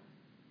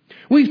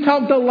 We've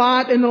talked a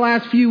lot in the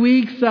last few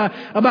weeks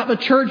about the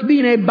church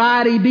being a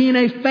body, being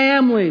a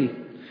family.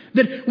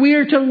 That we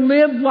are to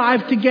live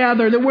life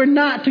together, that we're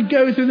not to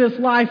go through this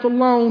life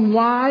alone.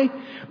 Why?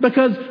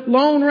 Because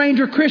Lone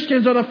Ranger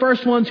Christians are the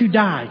first ones who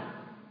die.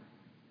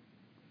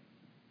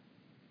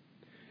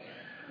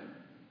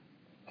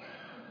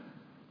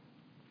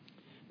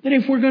 That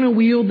if we're going to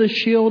wield the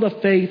shield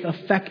of faith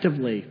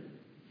effectively,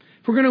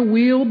 if we're going to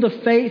wield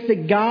the faith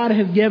that God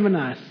has given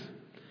us,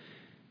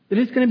 that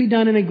it's going to be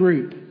done in a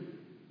group.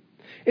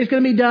 It's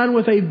going to be done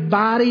with a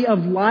body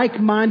of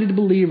like-minded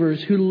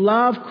believers who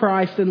love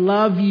Christ and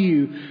love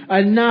you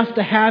enough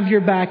to have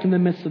your back in the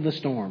midst of the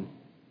storm.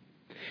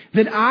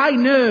 That I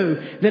know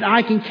that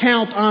I can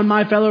count on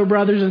my fellow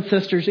brothers and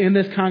sisters in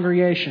this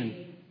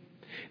congregation.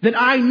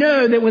 That I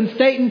know that when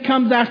Satan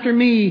comes after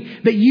me,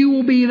 that you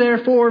will be there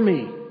for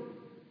me.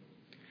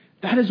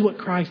 That is what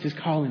Christ is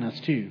calling us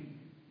to.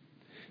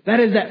 That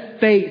is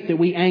that faith that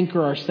we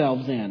anchor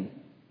ourselves in.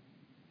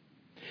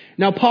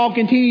 Now Paul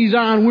continues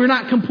on. We're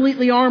not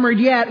completely armored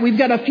yet. We've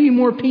got a few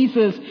more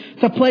pieces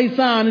to place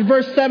on. In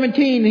verse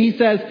 17 he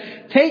says,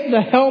 take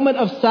the helmet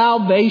of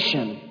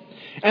salvation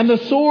and the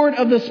sword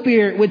of the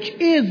Spirit, which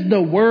is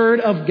the Word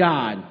of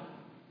God.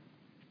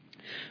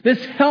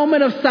 This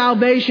helmet of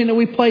salvation that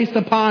we placed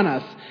upon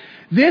us,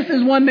 this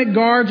is one that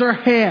guards our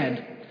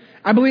head.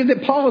 I believe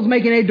that Paul is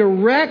making a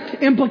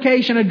direct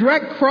implication, a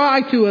direct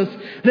cry to us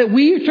that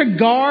we are to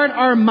guard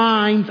our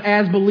minds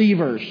as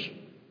believers.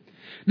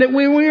 That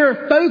when we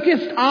are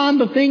focused on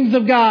the things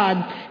of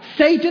God,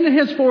 Satan and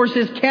his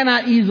forces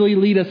cannot easily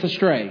lead us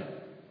astray.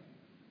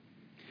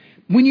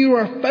 When you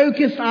are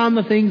focused on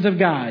the things of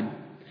God,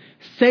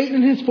 Satan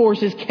and his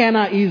forces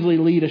cannot easily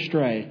lead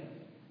astray.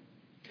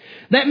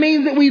 That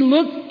means that we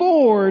look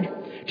forward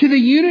to the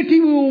unity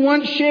we will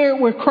once share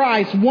with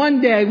Christ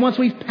one day once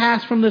we've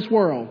passed from this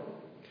world.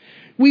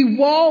 We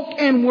walk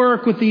and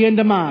work with the end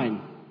in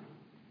mind.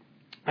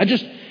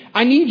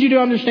 I need you to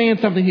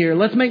understand something here.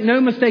 Let's make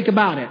no mistake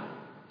about it.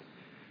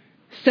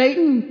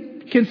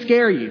 Satan can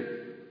scare you.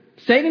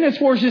 Satan and his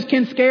forces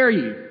can scare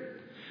you.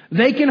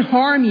 They can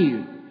harm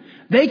you.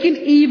 They can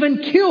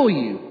even kill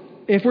you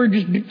if we're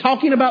just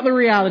talking about the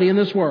reality in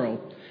this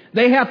world.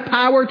 They have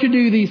power to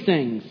do these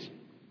things.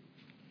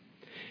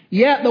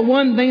 Yet the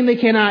one thing they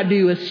cannot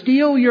do is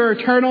steal your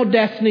eternal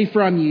destiny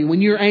from you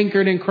when you're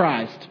anchored in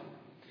Christ.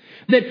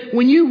 That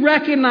when you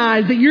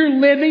recognize that you're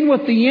living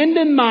with the end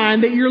in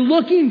mind, that you're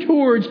looking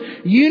towards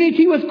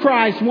unity with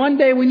Christ one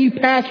day when you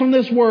pass from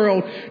this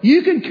world,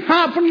 you can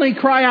confidently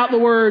cry out the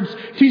words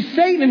to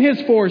Satan and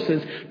his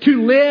forces,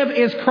 to live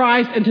is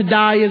Christ and to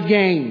die is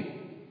gain.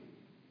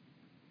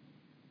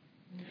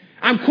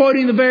 I'm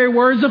quoting the very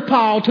words of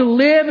Paul, to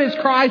live is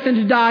Christ and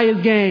to die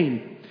is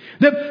gain.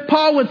 That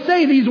Paul would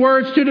say these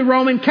words to the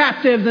Roman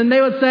captives and they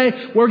would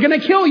say, we're going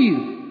to kill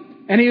you.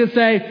 And he would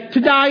say,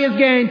 to die is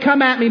gain.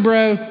 Come at me,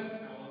 bro.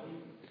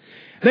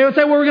 They would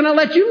say, well, we're going to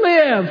let you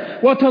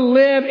live. Well, to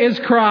live is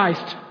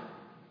Christ.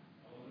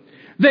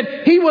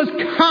 That he was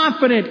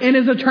confident in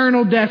his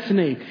eternal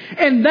destiny.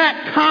 And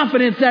that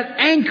confidence, that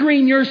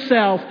anchoring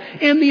yourself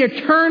in the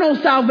eternal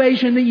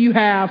salvation that you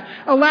have,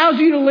 allows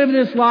you to live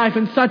this life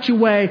in such a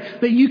way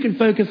that you can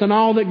focus on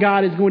all that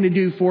God is going to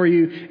do for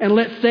you and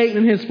let Satan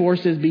and his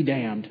forces be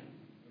damned.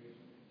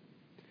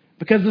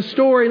 Because the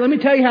story, let me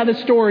tell you how the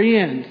story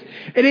ends.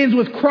 It ends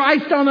with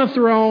Christ on the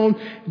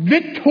throne,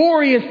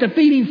 victorious,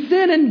 defeating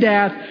sin and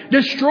death,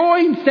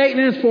 destroying Satan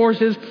and his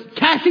forces,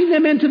 casting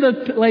them into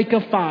the lake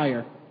of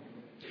fire.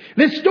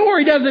 This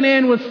story doesn't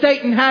end with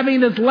Satan having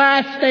this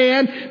last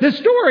stand. The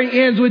story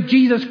ends with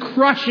Jesus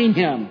crushing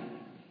him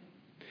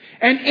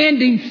and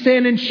ending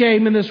sin and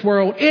shame in this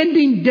world,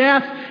 ending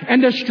death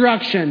and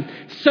destruction,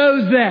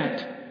 so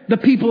that the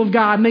people of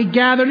God may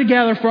gather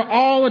together for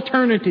all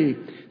eternity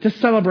to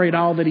celebrate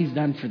all that he's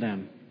done for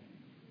them.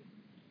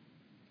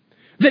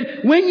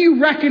 That when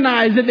you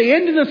recognize that the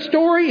end of the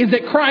story is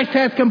that Christ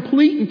has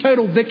complete and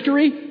total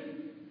victory,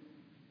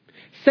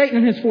 Satan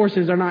and his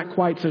forces are not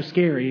quite so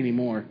scary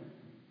anymore.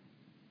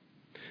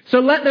 So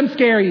let them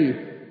scare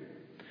you.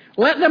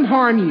 Let them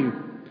harm you.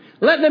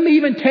 Let them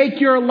even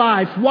take your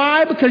life.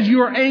 Why? Because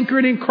you are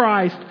anchored in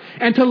Christ,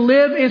 and to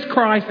live is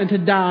Christ and to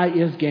die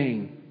is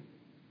gain.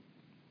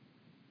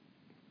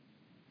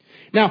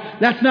 Now,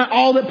 that's not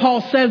all that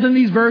Paul says in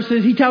these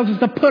verses. He tells us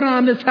to put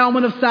on this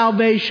helmet of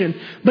salvation.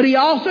 But he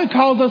also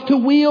calls us to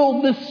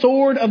wield the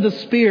sword of the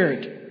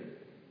Spirit.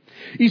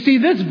 You see,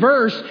 this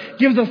verse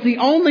gives us the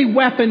only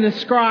weapon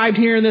described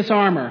here in this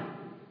armor.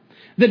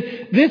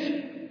 That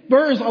this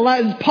verse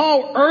allows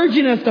Paul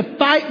urging us to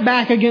fight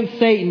back against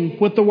Satan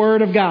with the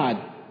Word of God.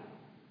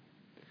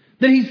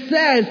 That he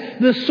says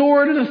the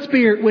sword of the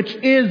Spirit, which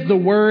is the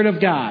Word of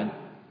God.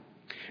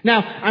 Now,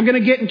 I'm going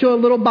to get into a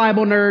little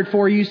Bible nerd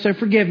for you, so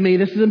forgive me.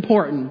 This is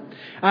important.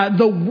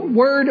 The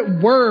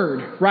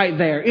word right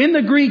there. In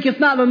the Greek, it's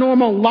not the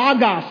normal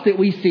logos that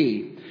we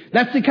see.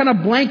 That's the kind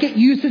of blanket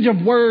usage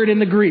of word in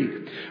the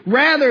Greek.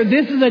 Rather,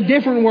 this is a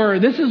different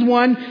word. This is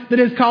one that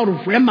is called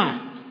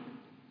rhema.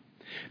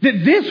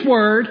 That this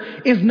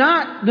word is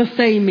not the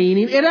same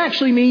meaning. It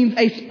actually means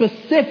a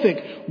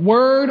specific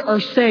word or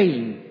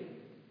saying.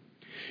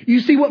 You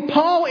see, what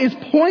Paul is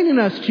pointing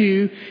us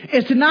to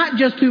is to not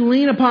just to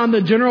lean upon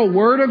the general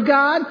word of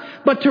God,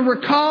 but to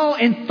recall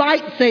and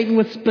fight Satan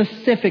with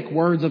specific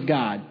words of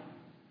God.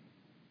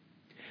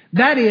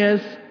 That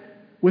is,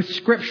 with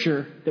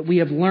Scripture that we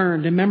have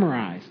learned and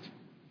memorized.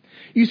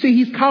 You see,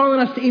 he's calling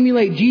us to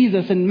emulate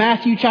Jesus in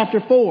Matthew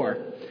chapter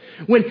 4.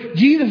 When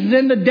Jesus is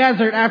in the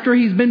desert after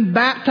he's been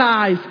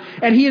baptized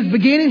and he is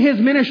beginning his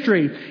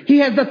ministry, he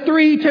has the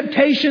 3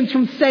 temptations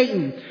from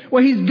Satan,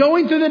 where he's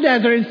going through the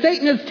desert and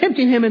Satan is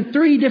tempting him in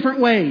 3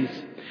 different ways.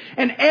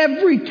 And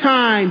every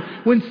time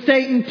when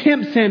Satan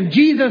tempts him,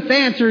 Jesus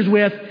answers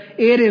with,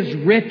 "It is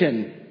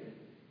written."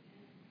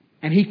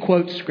 And he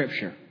quotes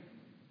Scripture.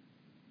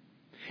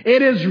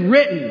 It is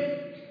written.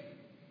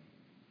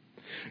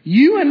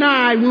 You and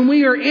I, when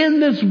we are in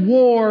this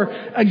war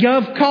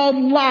called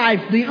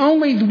life, the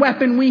only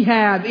weapon we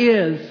have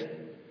is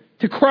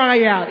to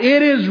cry out,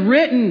 "It is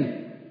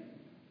written,"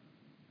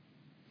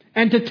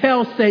 and to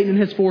tell Satan and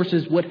his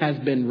forces what has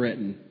been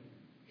written.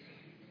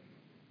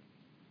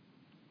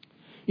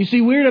 You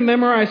see, we're to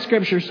memorize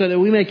Scripture so that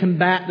we may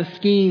combat the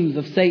schemes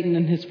of Satan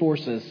and his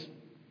forces.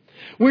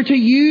 We're to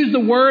use the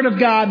Word of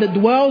God that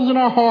dwells in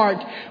our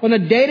heart on a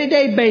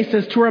day-to-day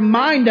basis to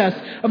remind us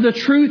of the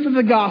truth of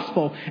the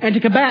gospel and to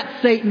combat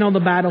Satan on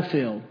the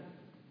battlefield.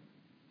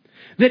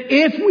 That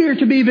if we are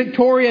to be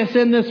victorious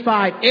in this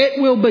fight,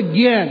 it will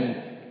begin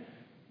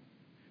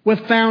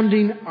with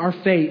founding our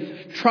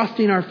faith,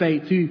 trusting our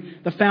faith through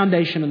the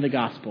foundation of the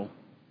gospel.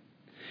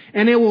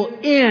 And it will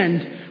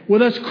end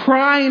with us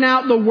crying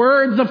out the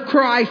words of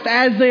Christ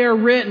as they are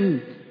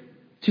written,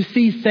 to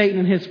see Satan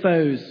and his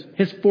foes,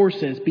 his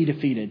forces, be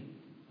defeated.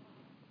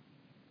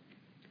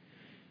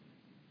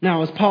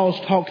 Now, as Paul's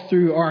talked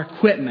through our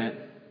equipment,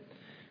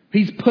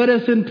 he's put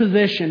us in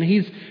position.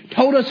 He's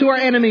told us who our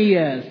enemy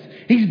is.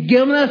 He's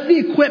given us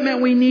the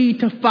equipment we need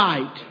to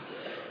fight.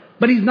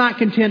 But he's not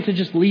content to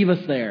just leave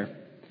us there.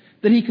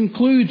 Then he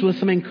concludes with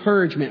some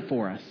encouragement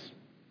for us.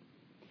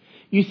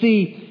 You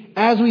see,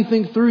 as we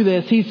think through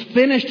this, he's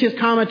finished his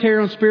commentary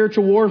on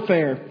spiritual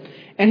warfare.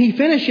 And he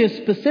finishes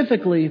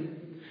specifically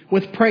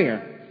with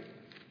prayer.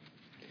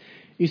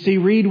 You see,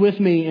 read with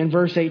me in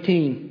verse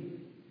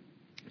 18.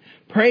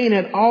 Praying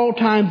at all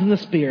times in the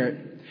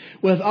Spirit,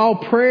 with all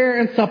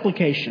prayer and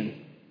supplication.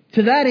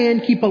 To that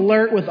end, keep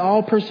alert with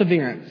all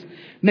perseverance,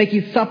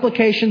 making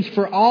supplications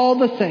for all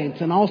the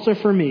saints and also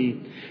for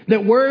me,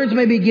 that words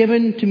may be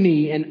given to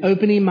me in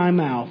opening my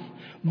mouth,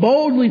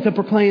 boldly to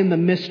proclaim the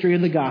mystery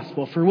of the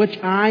gospel, for which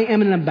I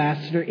am an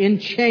ambassador in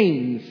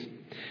chains,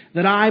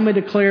 that I may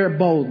declare it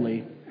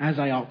boldly as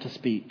I ought to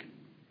speak.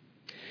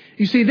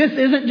 You see, this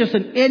isn't just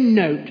an end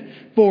note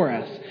for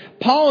us.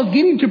 Paul is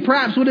getting to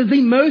perhaps what is the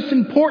most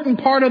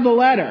important part of the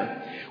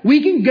letter.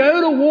 We can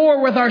go to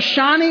war with our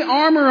shiny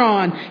armor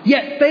on,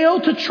 yet fail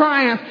to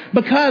triumph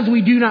because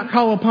we do not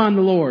call upon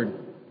the Lord.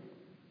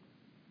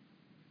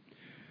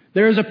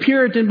 There is a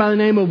Puritan by the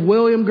name of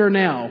William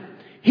Gurnall.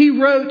 He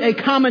wrote a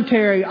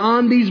commentary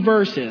on these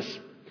verses.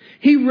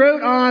 He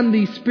wrote on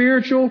the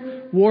spiritual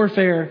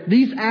warfare,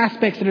 these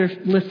aspects that are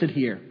listed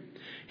here.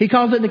 He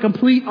calls it the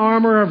complete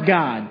armor of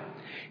God.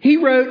 He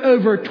wrote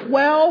over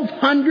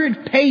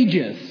 1,200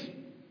 pages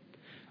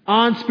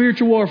on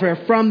spiritual warfare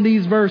from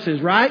these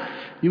verses, right?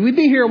 We'd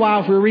be here a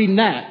while if we were reading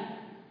that.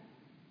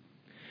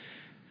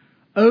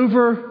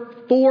 Over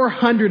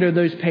 400 of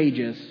those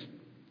pages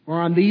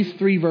are on these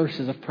 3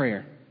 verses of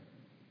prayer.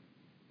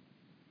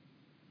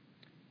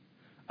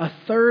 A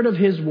third of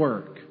his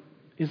work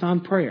is on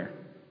prayer.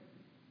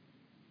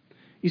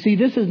 You see,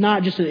 this is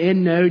not just an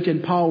end note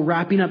in Paul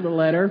wrapping up the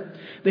letter.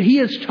 That he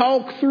has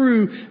talked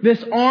through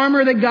this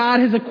armor that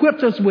God has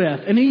equipped us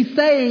with. And he's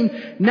saying,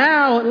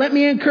 now let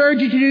me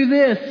encourage you to do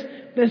this.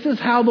 This is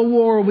how the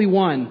war will be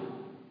won.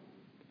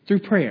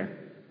 Through prayer.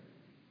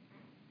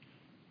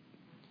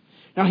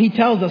 Now he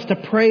tells us to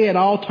pray at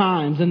all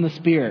times in the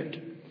Spirit.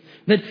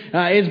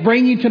 That is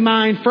bringing to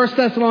mind 1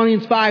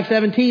 Thessalonians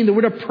 5:17, that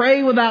we're to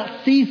pray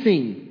without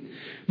ceasing.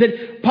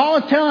 That Paul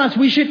is telling us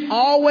we should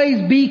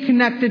always be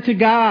connected to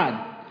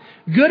God.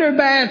 Good or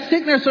bad,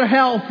 sickness or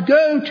health,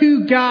 go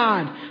to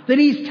God. That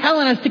he's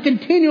telling us to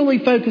continually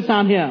focus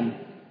on Him.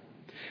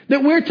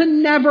 That we're to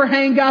never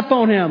hang up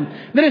on Him.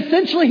 That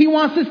essentially He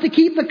wants us to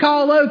keep the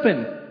call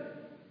open.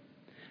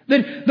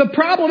 That the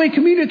problem in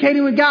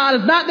communicating with God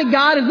is not that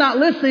God is not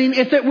listening,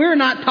 it's that we're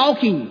not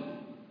talking.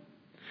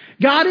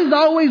 God is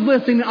always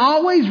listening,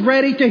 always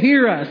ready to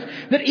hear us.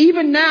 That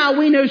even now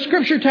we know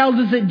Scripture tells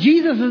us that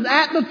Jesus is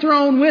at the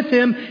throne with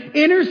Him,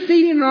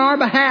 interceding on our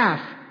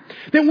behalf.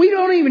 That we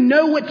don't even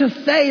know what to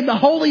say. The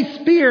Holy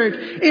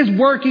Spirit is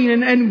working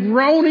and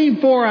groaning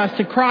for us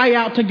to cry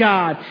out to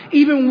God,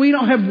 even when we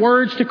don't have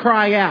words to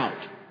cry out.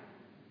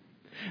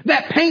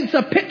 That paints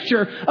a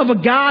picture of a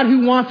God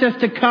who wants us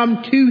to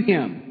come to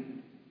Him.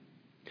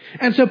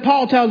 And so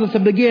Paul tells us to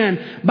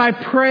begin by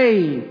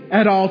praying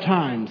at all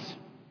times.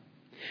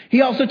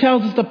 He also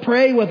tells us to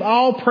pray with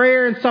all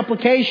prayer and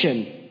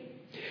supplication.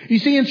 You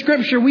see, in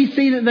Scripture, we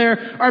see that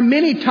there are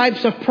many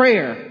types of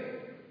prayer.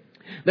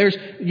 There's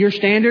your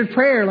standard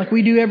prayer like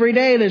we do every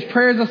day. There's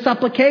prayers of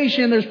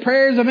supplication. There's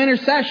prayers of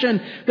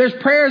intercession. There's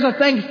prayers of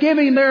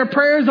thanksgiving. There are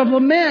prayers of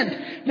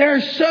lament. There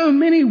are so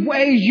many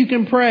ways you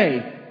can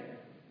pray.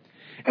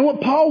 And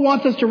what Paul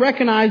wants us to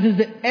recognize is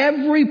that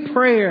every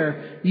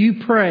prayer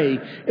you pray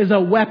is a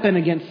weapon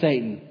against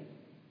Satan.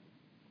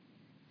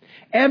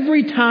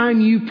 Every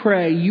time you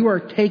pray, you are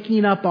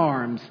taking up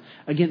arms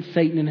against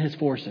Satan and his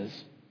forces.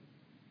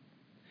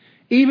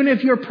 Even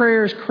if your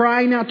prayer is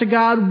crying out to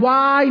God,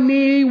 why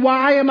me?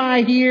 Why am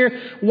I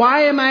here?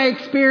 Why am I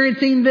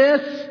experiencing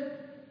this?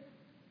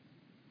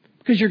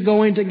 Because you're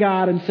going to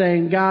God and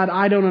saying, God,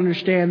 I don't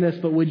understand this,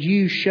 but would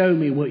you show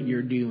me what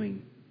you're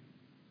doing?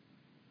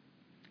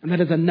 And that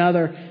is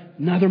another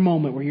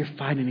moment where you're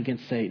fighting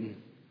against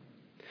Satan.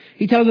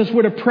 He tells us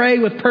we're to pray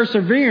with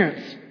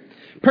perseverance.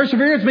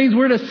 Perseverance means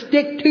we're to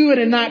stick to it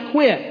and not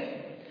quit.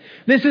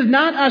 This is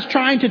not us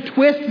trying to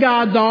twist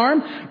God's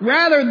arm.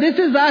 Rather, this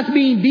is us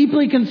being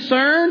deeply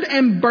concerned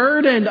and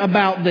burdened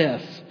about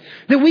this.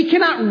 That we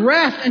cannot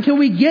rest until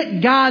we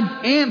get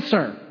God's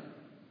answer.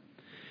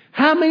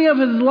 How many of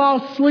us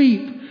lost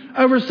sleep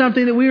over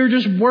something that we were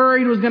just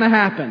worried was going to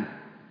happen?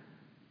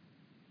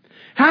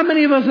 How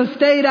many of us have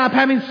stayed up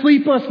having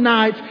sleepless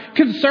nights,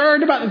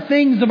 concerned about the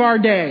things of our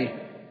day?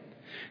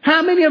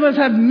 How many of us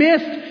have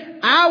missed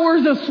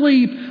hours of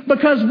sleep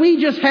because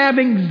we just have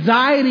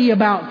anxiety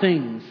about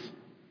things?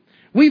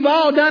 We've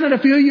all done it. A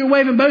few of you are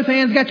waving both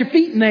hands, got your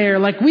feet in the air,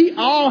 like we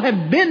all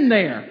have been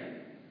there.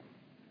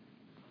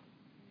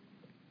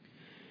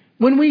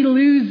 When we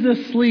lose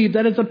the sleep,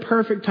 that is a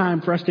perfect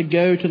time for us to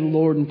go to the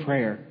Lord in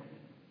prayer.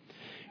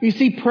 You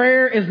see,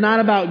 prayer is not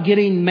about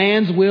getting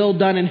man's will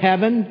done in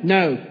heaven.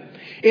 No.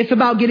 It's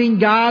about getting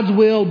God's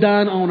will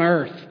done on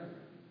earth.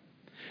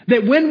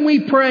 That when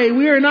we pray,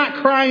 we are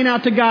not crying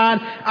out to God,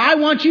 I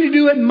want you to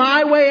do it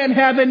my way in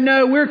heaven.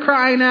 No, we're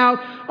crying out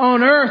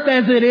on earth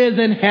as it is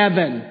in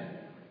heaven.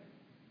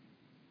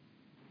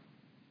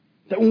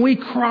 That when we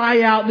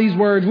cry out these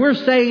words, we're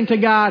saying to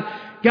God,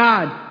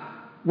 God,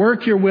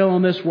 work your will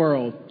in this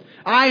world.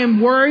 I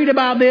am worried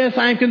about this.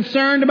 I am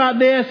concerned about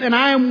this. And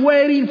I am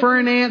waiting for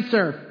an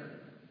answer.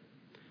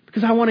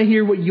 Because I want to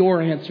hear what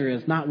your answer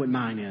is, not what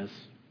mine is.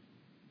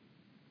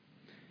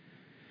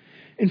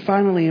 And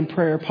finally, in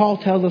prayer, Paul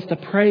tells us to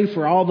pray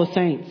for all the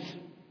saints.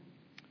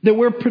 That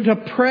we're to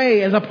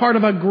pray as a part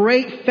of a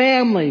great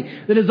family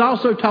that is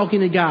also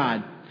talking to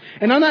God.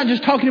 And I'm not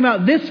just talking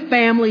about this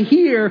family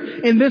here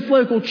in this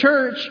local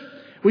church.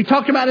 We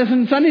talked about this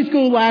in Sunday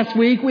school last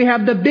week. We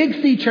have the Big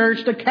C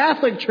Church, the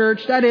Catholic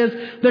Church, that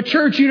is the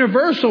Church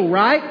Universal,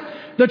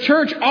 right? The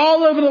church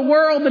all over the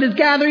world that is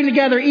gathering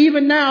together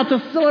even now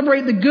to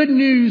celebrate the good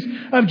news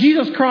of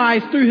Jesus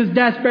Christ through His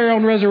death, burial,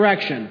 and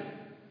resurrection.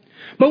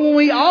 But when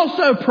we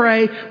also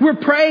pray, we're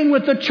praying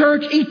with the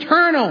church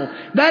eternal.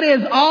 That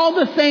is all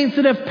the saints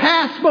that have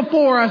passed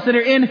before us that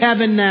are in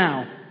heaven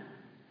now.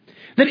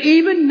 That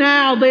even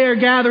now they are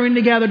gathering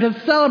together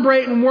to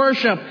celebrate and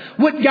worship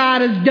what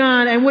God has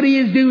done and what He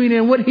is doing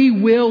and what He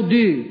will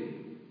do.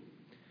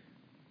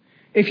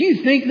 If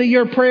you think that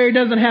your prayer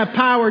doesn't have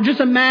power, just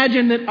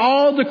imagine that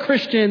all the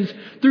Christians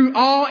through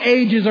all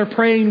ages are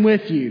praying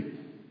with you.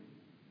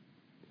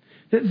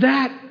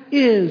 That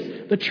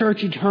is the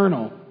church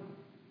eternal.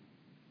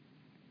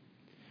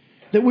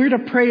 That we're to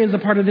pray as a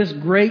part of this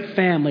great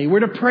family. We're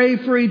to pray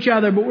for each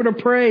other, but we're to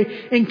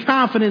pray in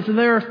confidence that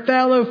there are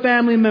fellow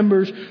family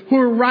members who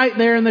are right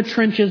there in the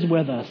trenches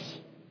with us.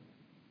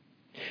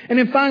 And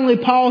then finally,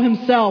 Paul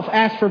himself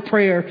asked for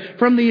prayer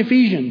from the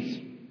Ephesians.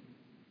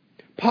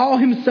 Paul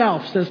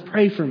himself says,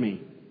 pray for me.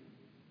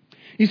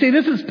 You see,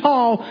 this is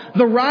Paul,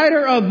 the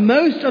writer of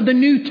most of the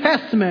New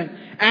Testament,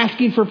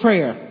 asking for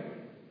prayer.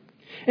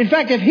 In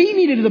fact, if he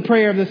needed the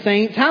prayer of the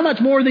saints, how much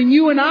more than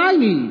you and I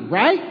need,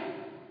 right?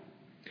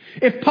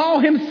 If Paul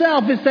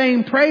himself is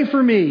saying, pray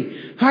for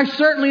me, I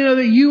certainly know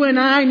that you and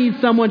I need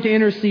someone to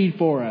intercede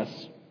for us.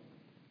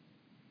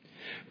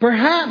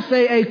 Perhaps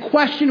a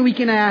question we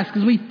can ask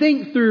as we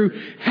think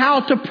through how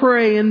to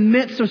pray in the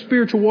midst of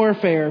spiritual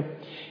warfare,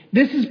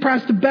 this is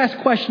perhaps the best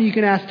question you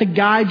can ask to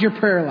guide your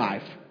prayer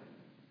life.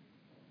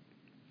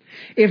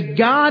 If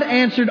God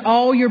answered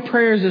all your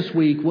prayers this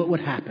week, what would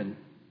happen?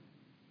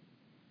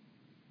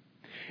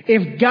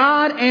 If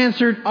God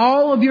answered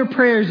all of your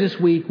prayers this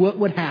week, what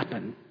would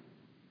happen?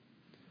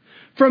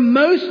 For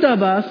most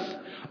of us,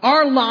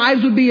 our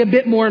lives would be a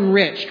bit more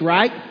enriched,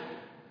 right?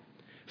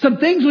 Some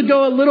things would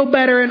go a little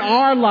better in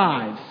our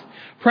lives.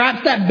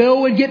 Perhaps that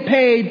bill would get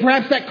paid.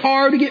 Perhaps that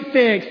car would get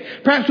fixed.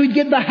 Perhaps we'd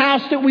get the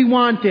house that we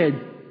wanted.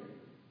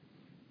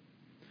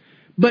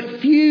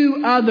 But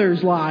few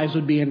others' lives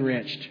would be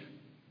enriched.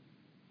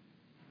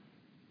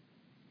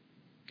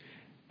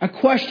 A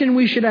question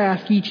we should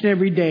ask each and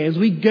every day as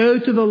we go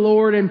to the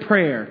Lord in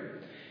prayer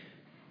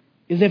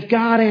is, if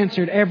God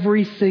answered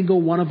every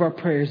single one of our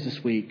prayers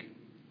this week,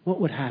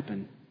 what would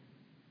happen?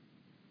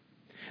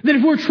 That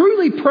if we're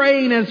truly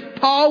praying as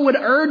Paul would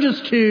urge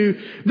us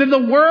to, that the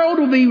world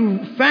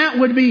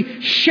would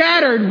be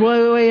shattered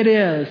the way it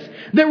is.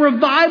 That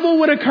revival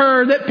would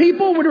occur, that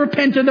people would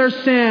repent of their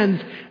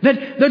sins,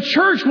 that the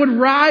church would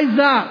rise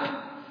up.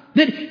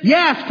 That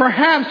yes,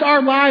 perhaps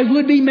our lives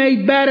would be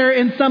made better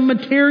in some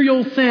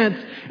material sense,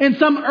 in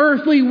some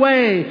earthly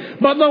way,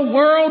 but the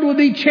world would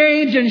be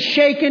changed and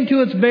shaken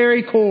to its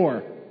very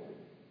core.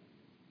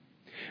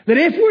 That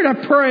if we're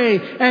to pray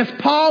as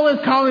Paul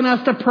is calling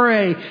us to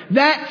pray,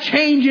 that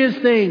changes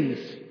things.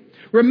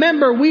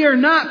 Remember, we are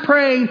not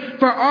praying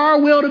for our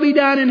will to be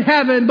done in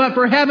heaven, but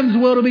for heaven's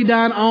will to be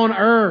done on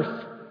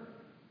earth.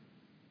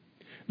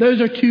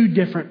 Those are two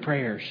different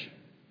prayers.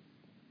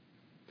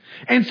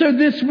 And so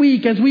this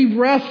week, as we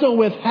wrestle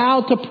with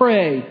how to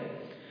pray,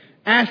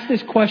 ask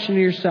this question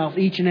to yourself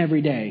each and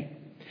every day.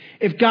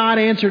 If God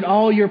answered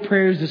all your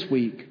prayers this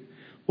week,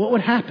 what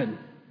would happen?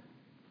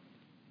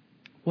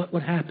 What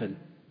would happen?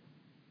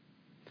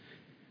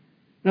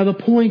 Now, the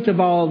point of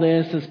all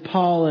this, as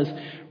Paul is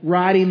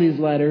writing these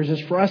letters,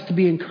 is for us to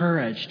be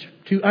encouraged,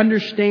 to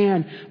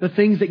understand the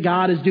things that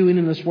God is doing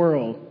in this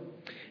world.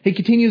 He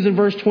continues in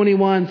verse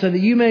 21, so that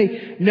you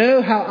may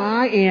know how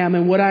I am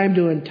and what I am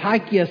doing.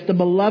 Tychicus, the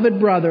beloved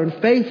brother and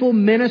faithful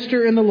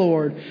minister in the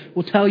Lord,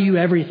 will tell you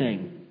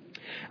everything.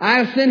 I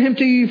have sent him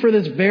to you for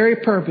this very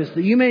purpose,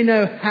 that you may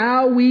know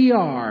how we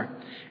are,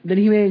 and that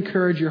he may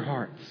encourage your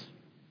hearts.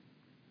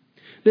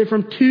 That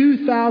from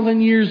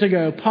 2,000 years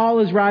ago, Paul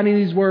is writing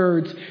these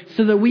words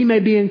so that we may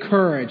be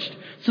encouraged,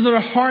 so that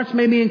our hearts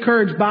may be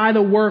encouraged by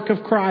the work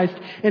of Christ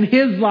in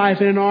his life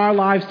and in our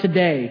lives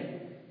today.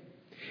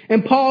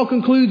 And Paul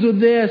concludes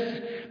with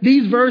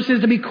these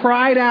verses to be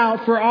cried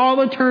out for all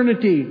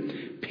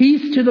eternity.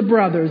 Peace to the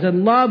brothers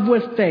and love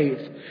with faith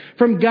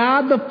from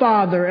God the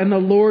Father and the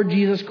Lord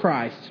Jesus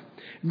Christ.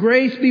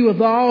 Grace be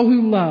with all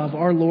who love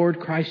our Lord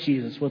Christ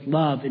Jesus with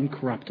love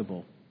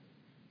incorruptible.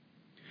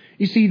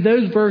 You see,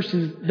 those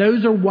verses,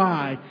 those are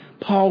why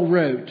Paul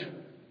wrote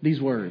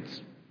these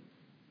words.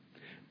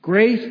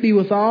 Grace be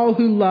with all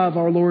who love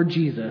our Lord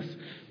Jesus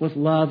with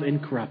love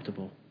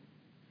incorruptible.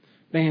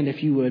 Band,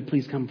 if you would,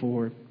 please come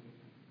forward.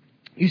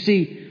 You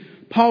see,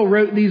 Paul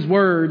wrote these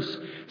words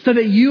so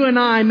that you and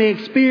I may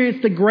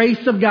experience the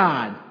grace of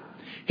God.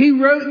 He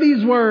wrote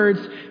these words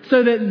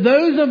so that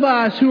those of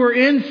us who are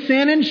in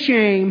sin and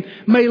shame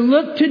may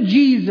look to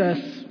Jesus,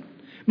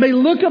 may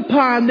look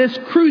upon this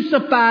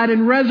crucified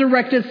and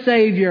resurrected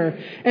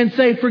Savior and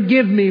say,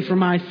 forgive me for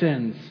my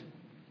sins.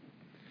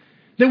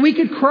 That we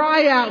could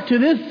cry out to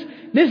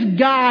this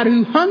God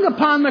who hung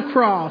upon the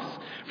cross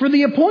for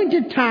the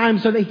appointed time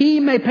so that he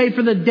may pay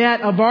for the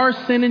debt of our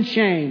sin and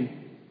shame.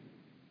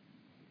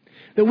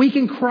 That we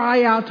can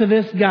cry out to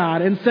this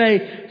God and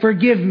say,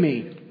 forgive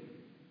me,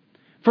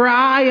 for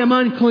I am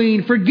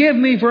unclean. Forgive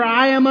me, for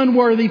I am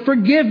unworthy.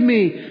 Forgive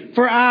me,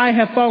 for I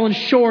have fallen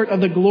short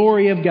of the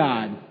glory of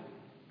God.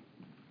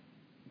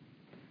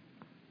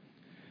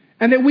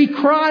 And that we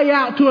cry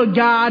out to a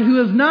God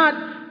who is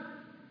not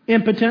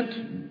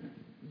impotent.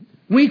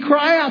 We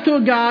cry out to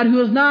a God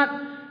who is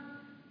not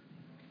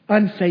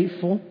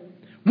unfaithful.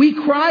 We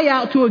cry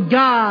out to a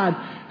God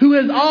who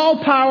is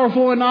all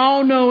powerful and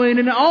all knowing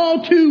and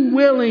all too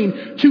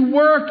willing to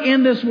work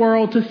in this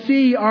world to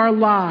see our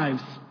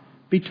lives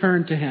be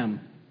turned to him.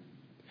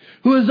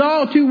 Who is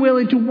all too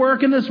willing to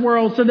work in this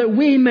world so that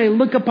we may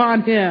look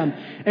upon him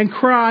and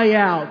cry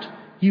out,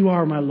 you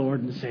are my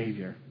Lord and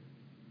Savior.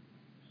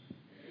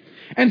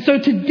 And so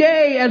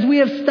today, as we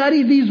have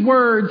studied these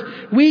words,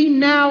 we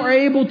now are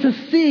able to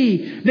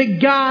see that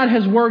God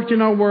has worked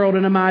in our world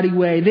in a mighty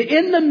way. That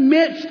in the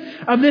midst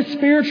of this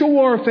spiritual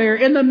warfare,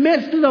 in the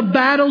midst of the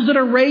battles that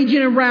are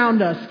raging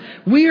around us,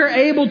 we are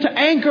able to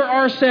anchor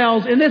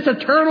ourselves in this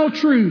eternal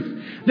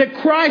truth that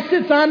Christ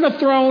sits on the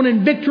throne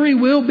and victory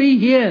will be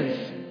his.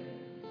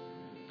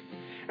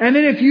 And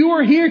then if you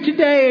are here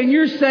today and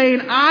you're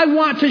saying, I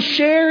want to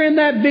share in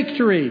that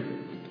victory,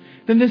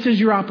 then this is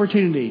your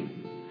opportunity.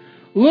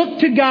 Look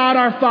to God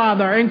our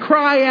Father and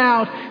cry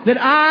out that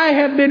I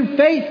have been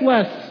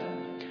faithless.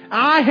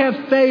 I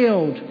have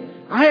failed.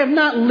 I have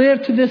not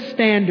lived to this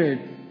standard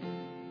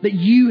that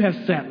you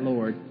have set,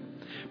 Lord.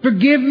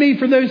 Forgive me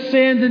for those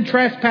sins and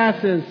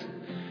trespasses.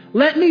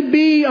 Let me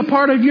be a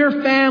part of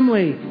your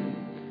family.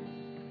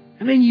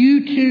 And then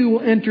you too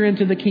will enter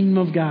into the kingdom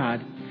of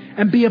God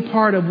and be a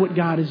part of what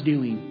God is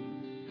doing.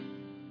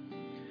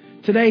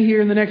 Today, here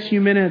in the next few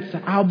minutes,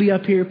 I'll be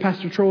up here.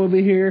 Pastor Troy will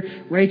be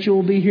here. Rachel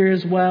will be here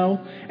as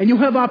well. And you'll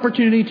have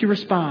opportunity to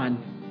respond.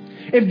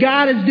 If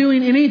God is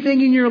doing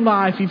anything in your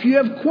life, if you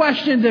have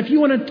questions, if you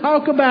want to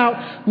talk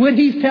about what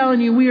he's telling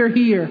you, we are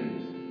here.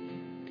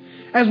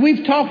 As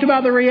we've talked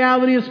about the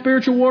reality of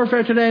spiritual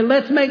warfare today,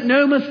 let's make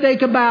no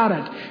mistake about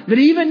it. That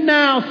even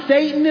now,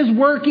 Satan is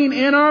working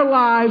in our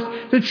lives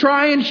to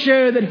try and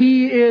show that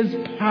he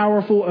is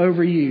powerful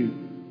over you.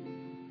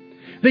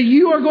 That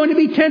you are going to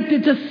be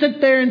tempted to sit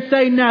there and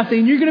say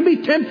nothing. You're going to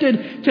be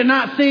tempted to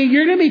not see.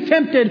 You're going to be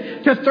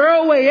tempted to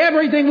throw away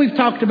everything we've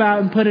talked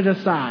about and put it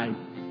aside.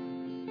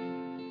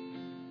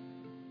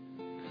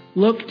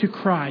 Look to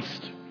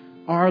Christ.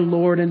 our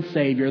Lord and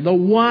Savior, the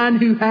one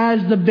who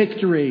has the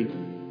victory.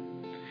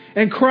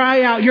 And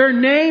cry out, your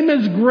name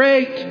is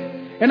great,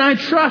 and I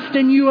trust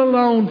in you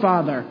alone,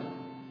 Father.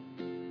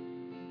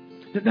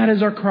 That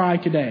is our cry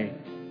today.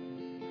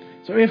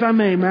 So if I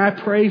may I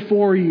pray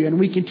for you, and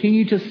we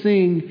continue to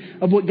sing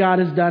of what God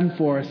has done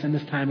for us in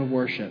this time of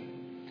worship.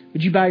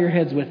 Would you bow your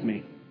heads with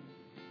me?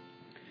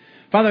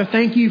 Father,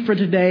 thank you for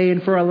today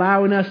and for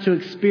allowing us to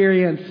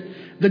experience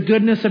the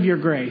goodness of your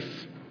grace.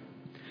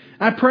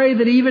 I pray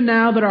that even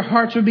now that our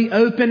hearts would be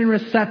open and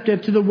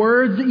receptive to the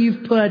words that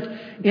you've put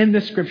in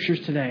the Scriptures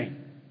today.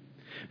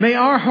 May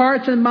our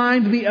hearts and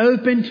minds be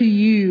open to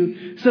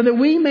you so that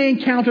we may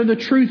encounter the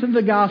truth of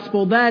the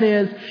gospel, that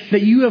is,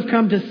 that you have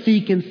come to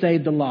seek and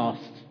save the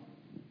lost.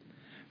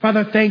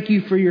 Father, thank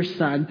you for your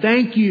Son.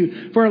 Thank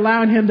you for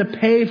allowing him to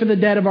pay for the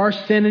debt of our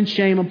sin and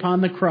shame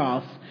upon the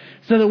cross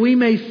so that we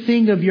may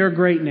sing of your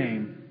great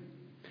name.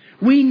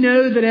 We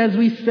know that as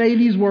we say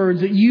these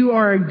words that you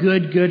are a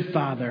good, good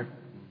Father.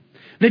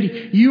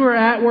 That you are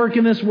at work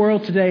in this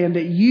world today and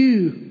that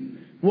you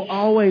will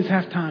always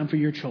have time for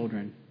your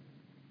children.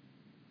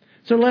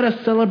 So let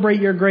us celebrate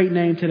your great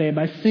name today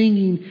by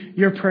singing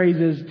your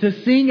praises,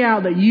 to sing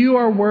out that you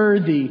are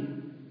worthy.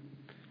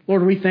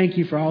 Lord, we thank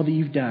you for all that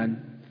you've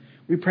done.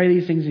 We pray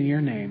these things in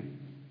your name.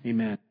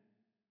 Amen.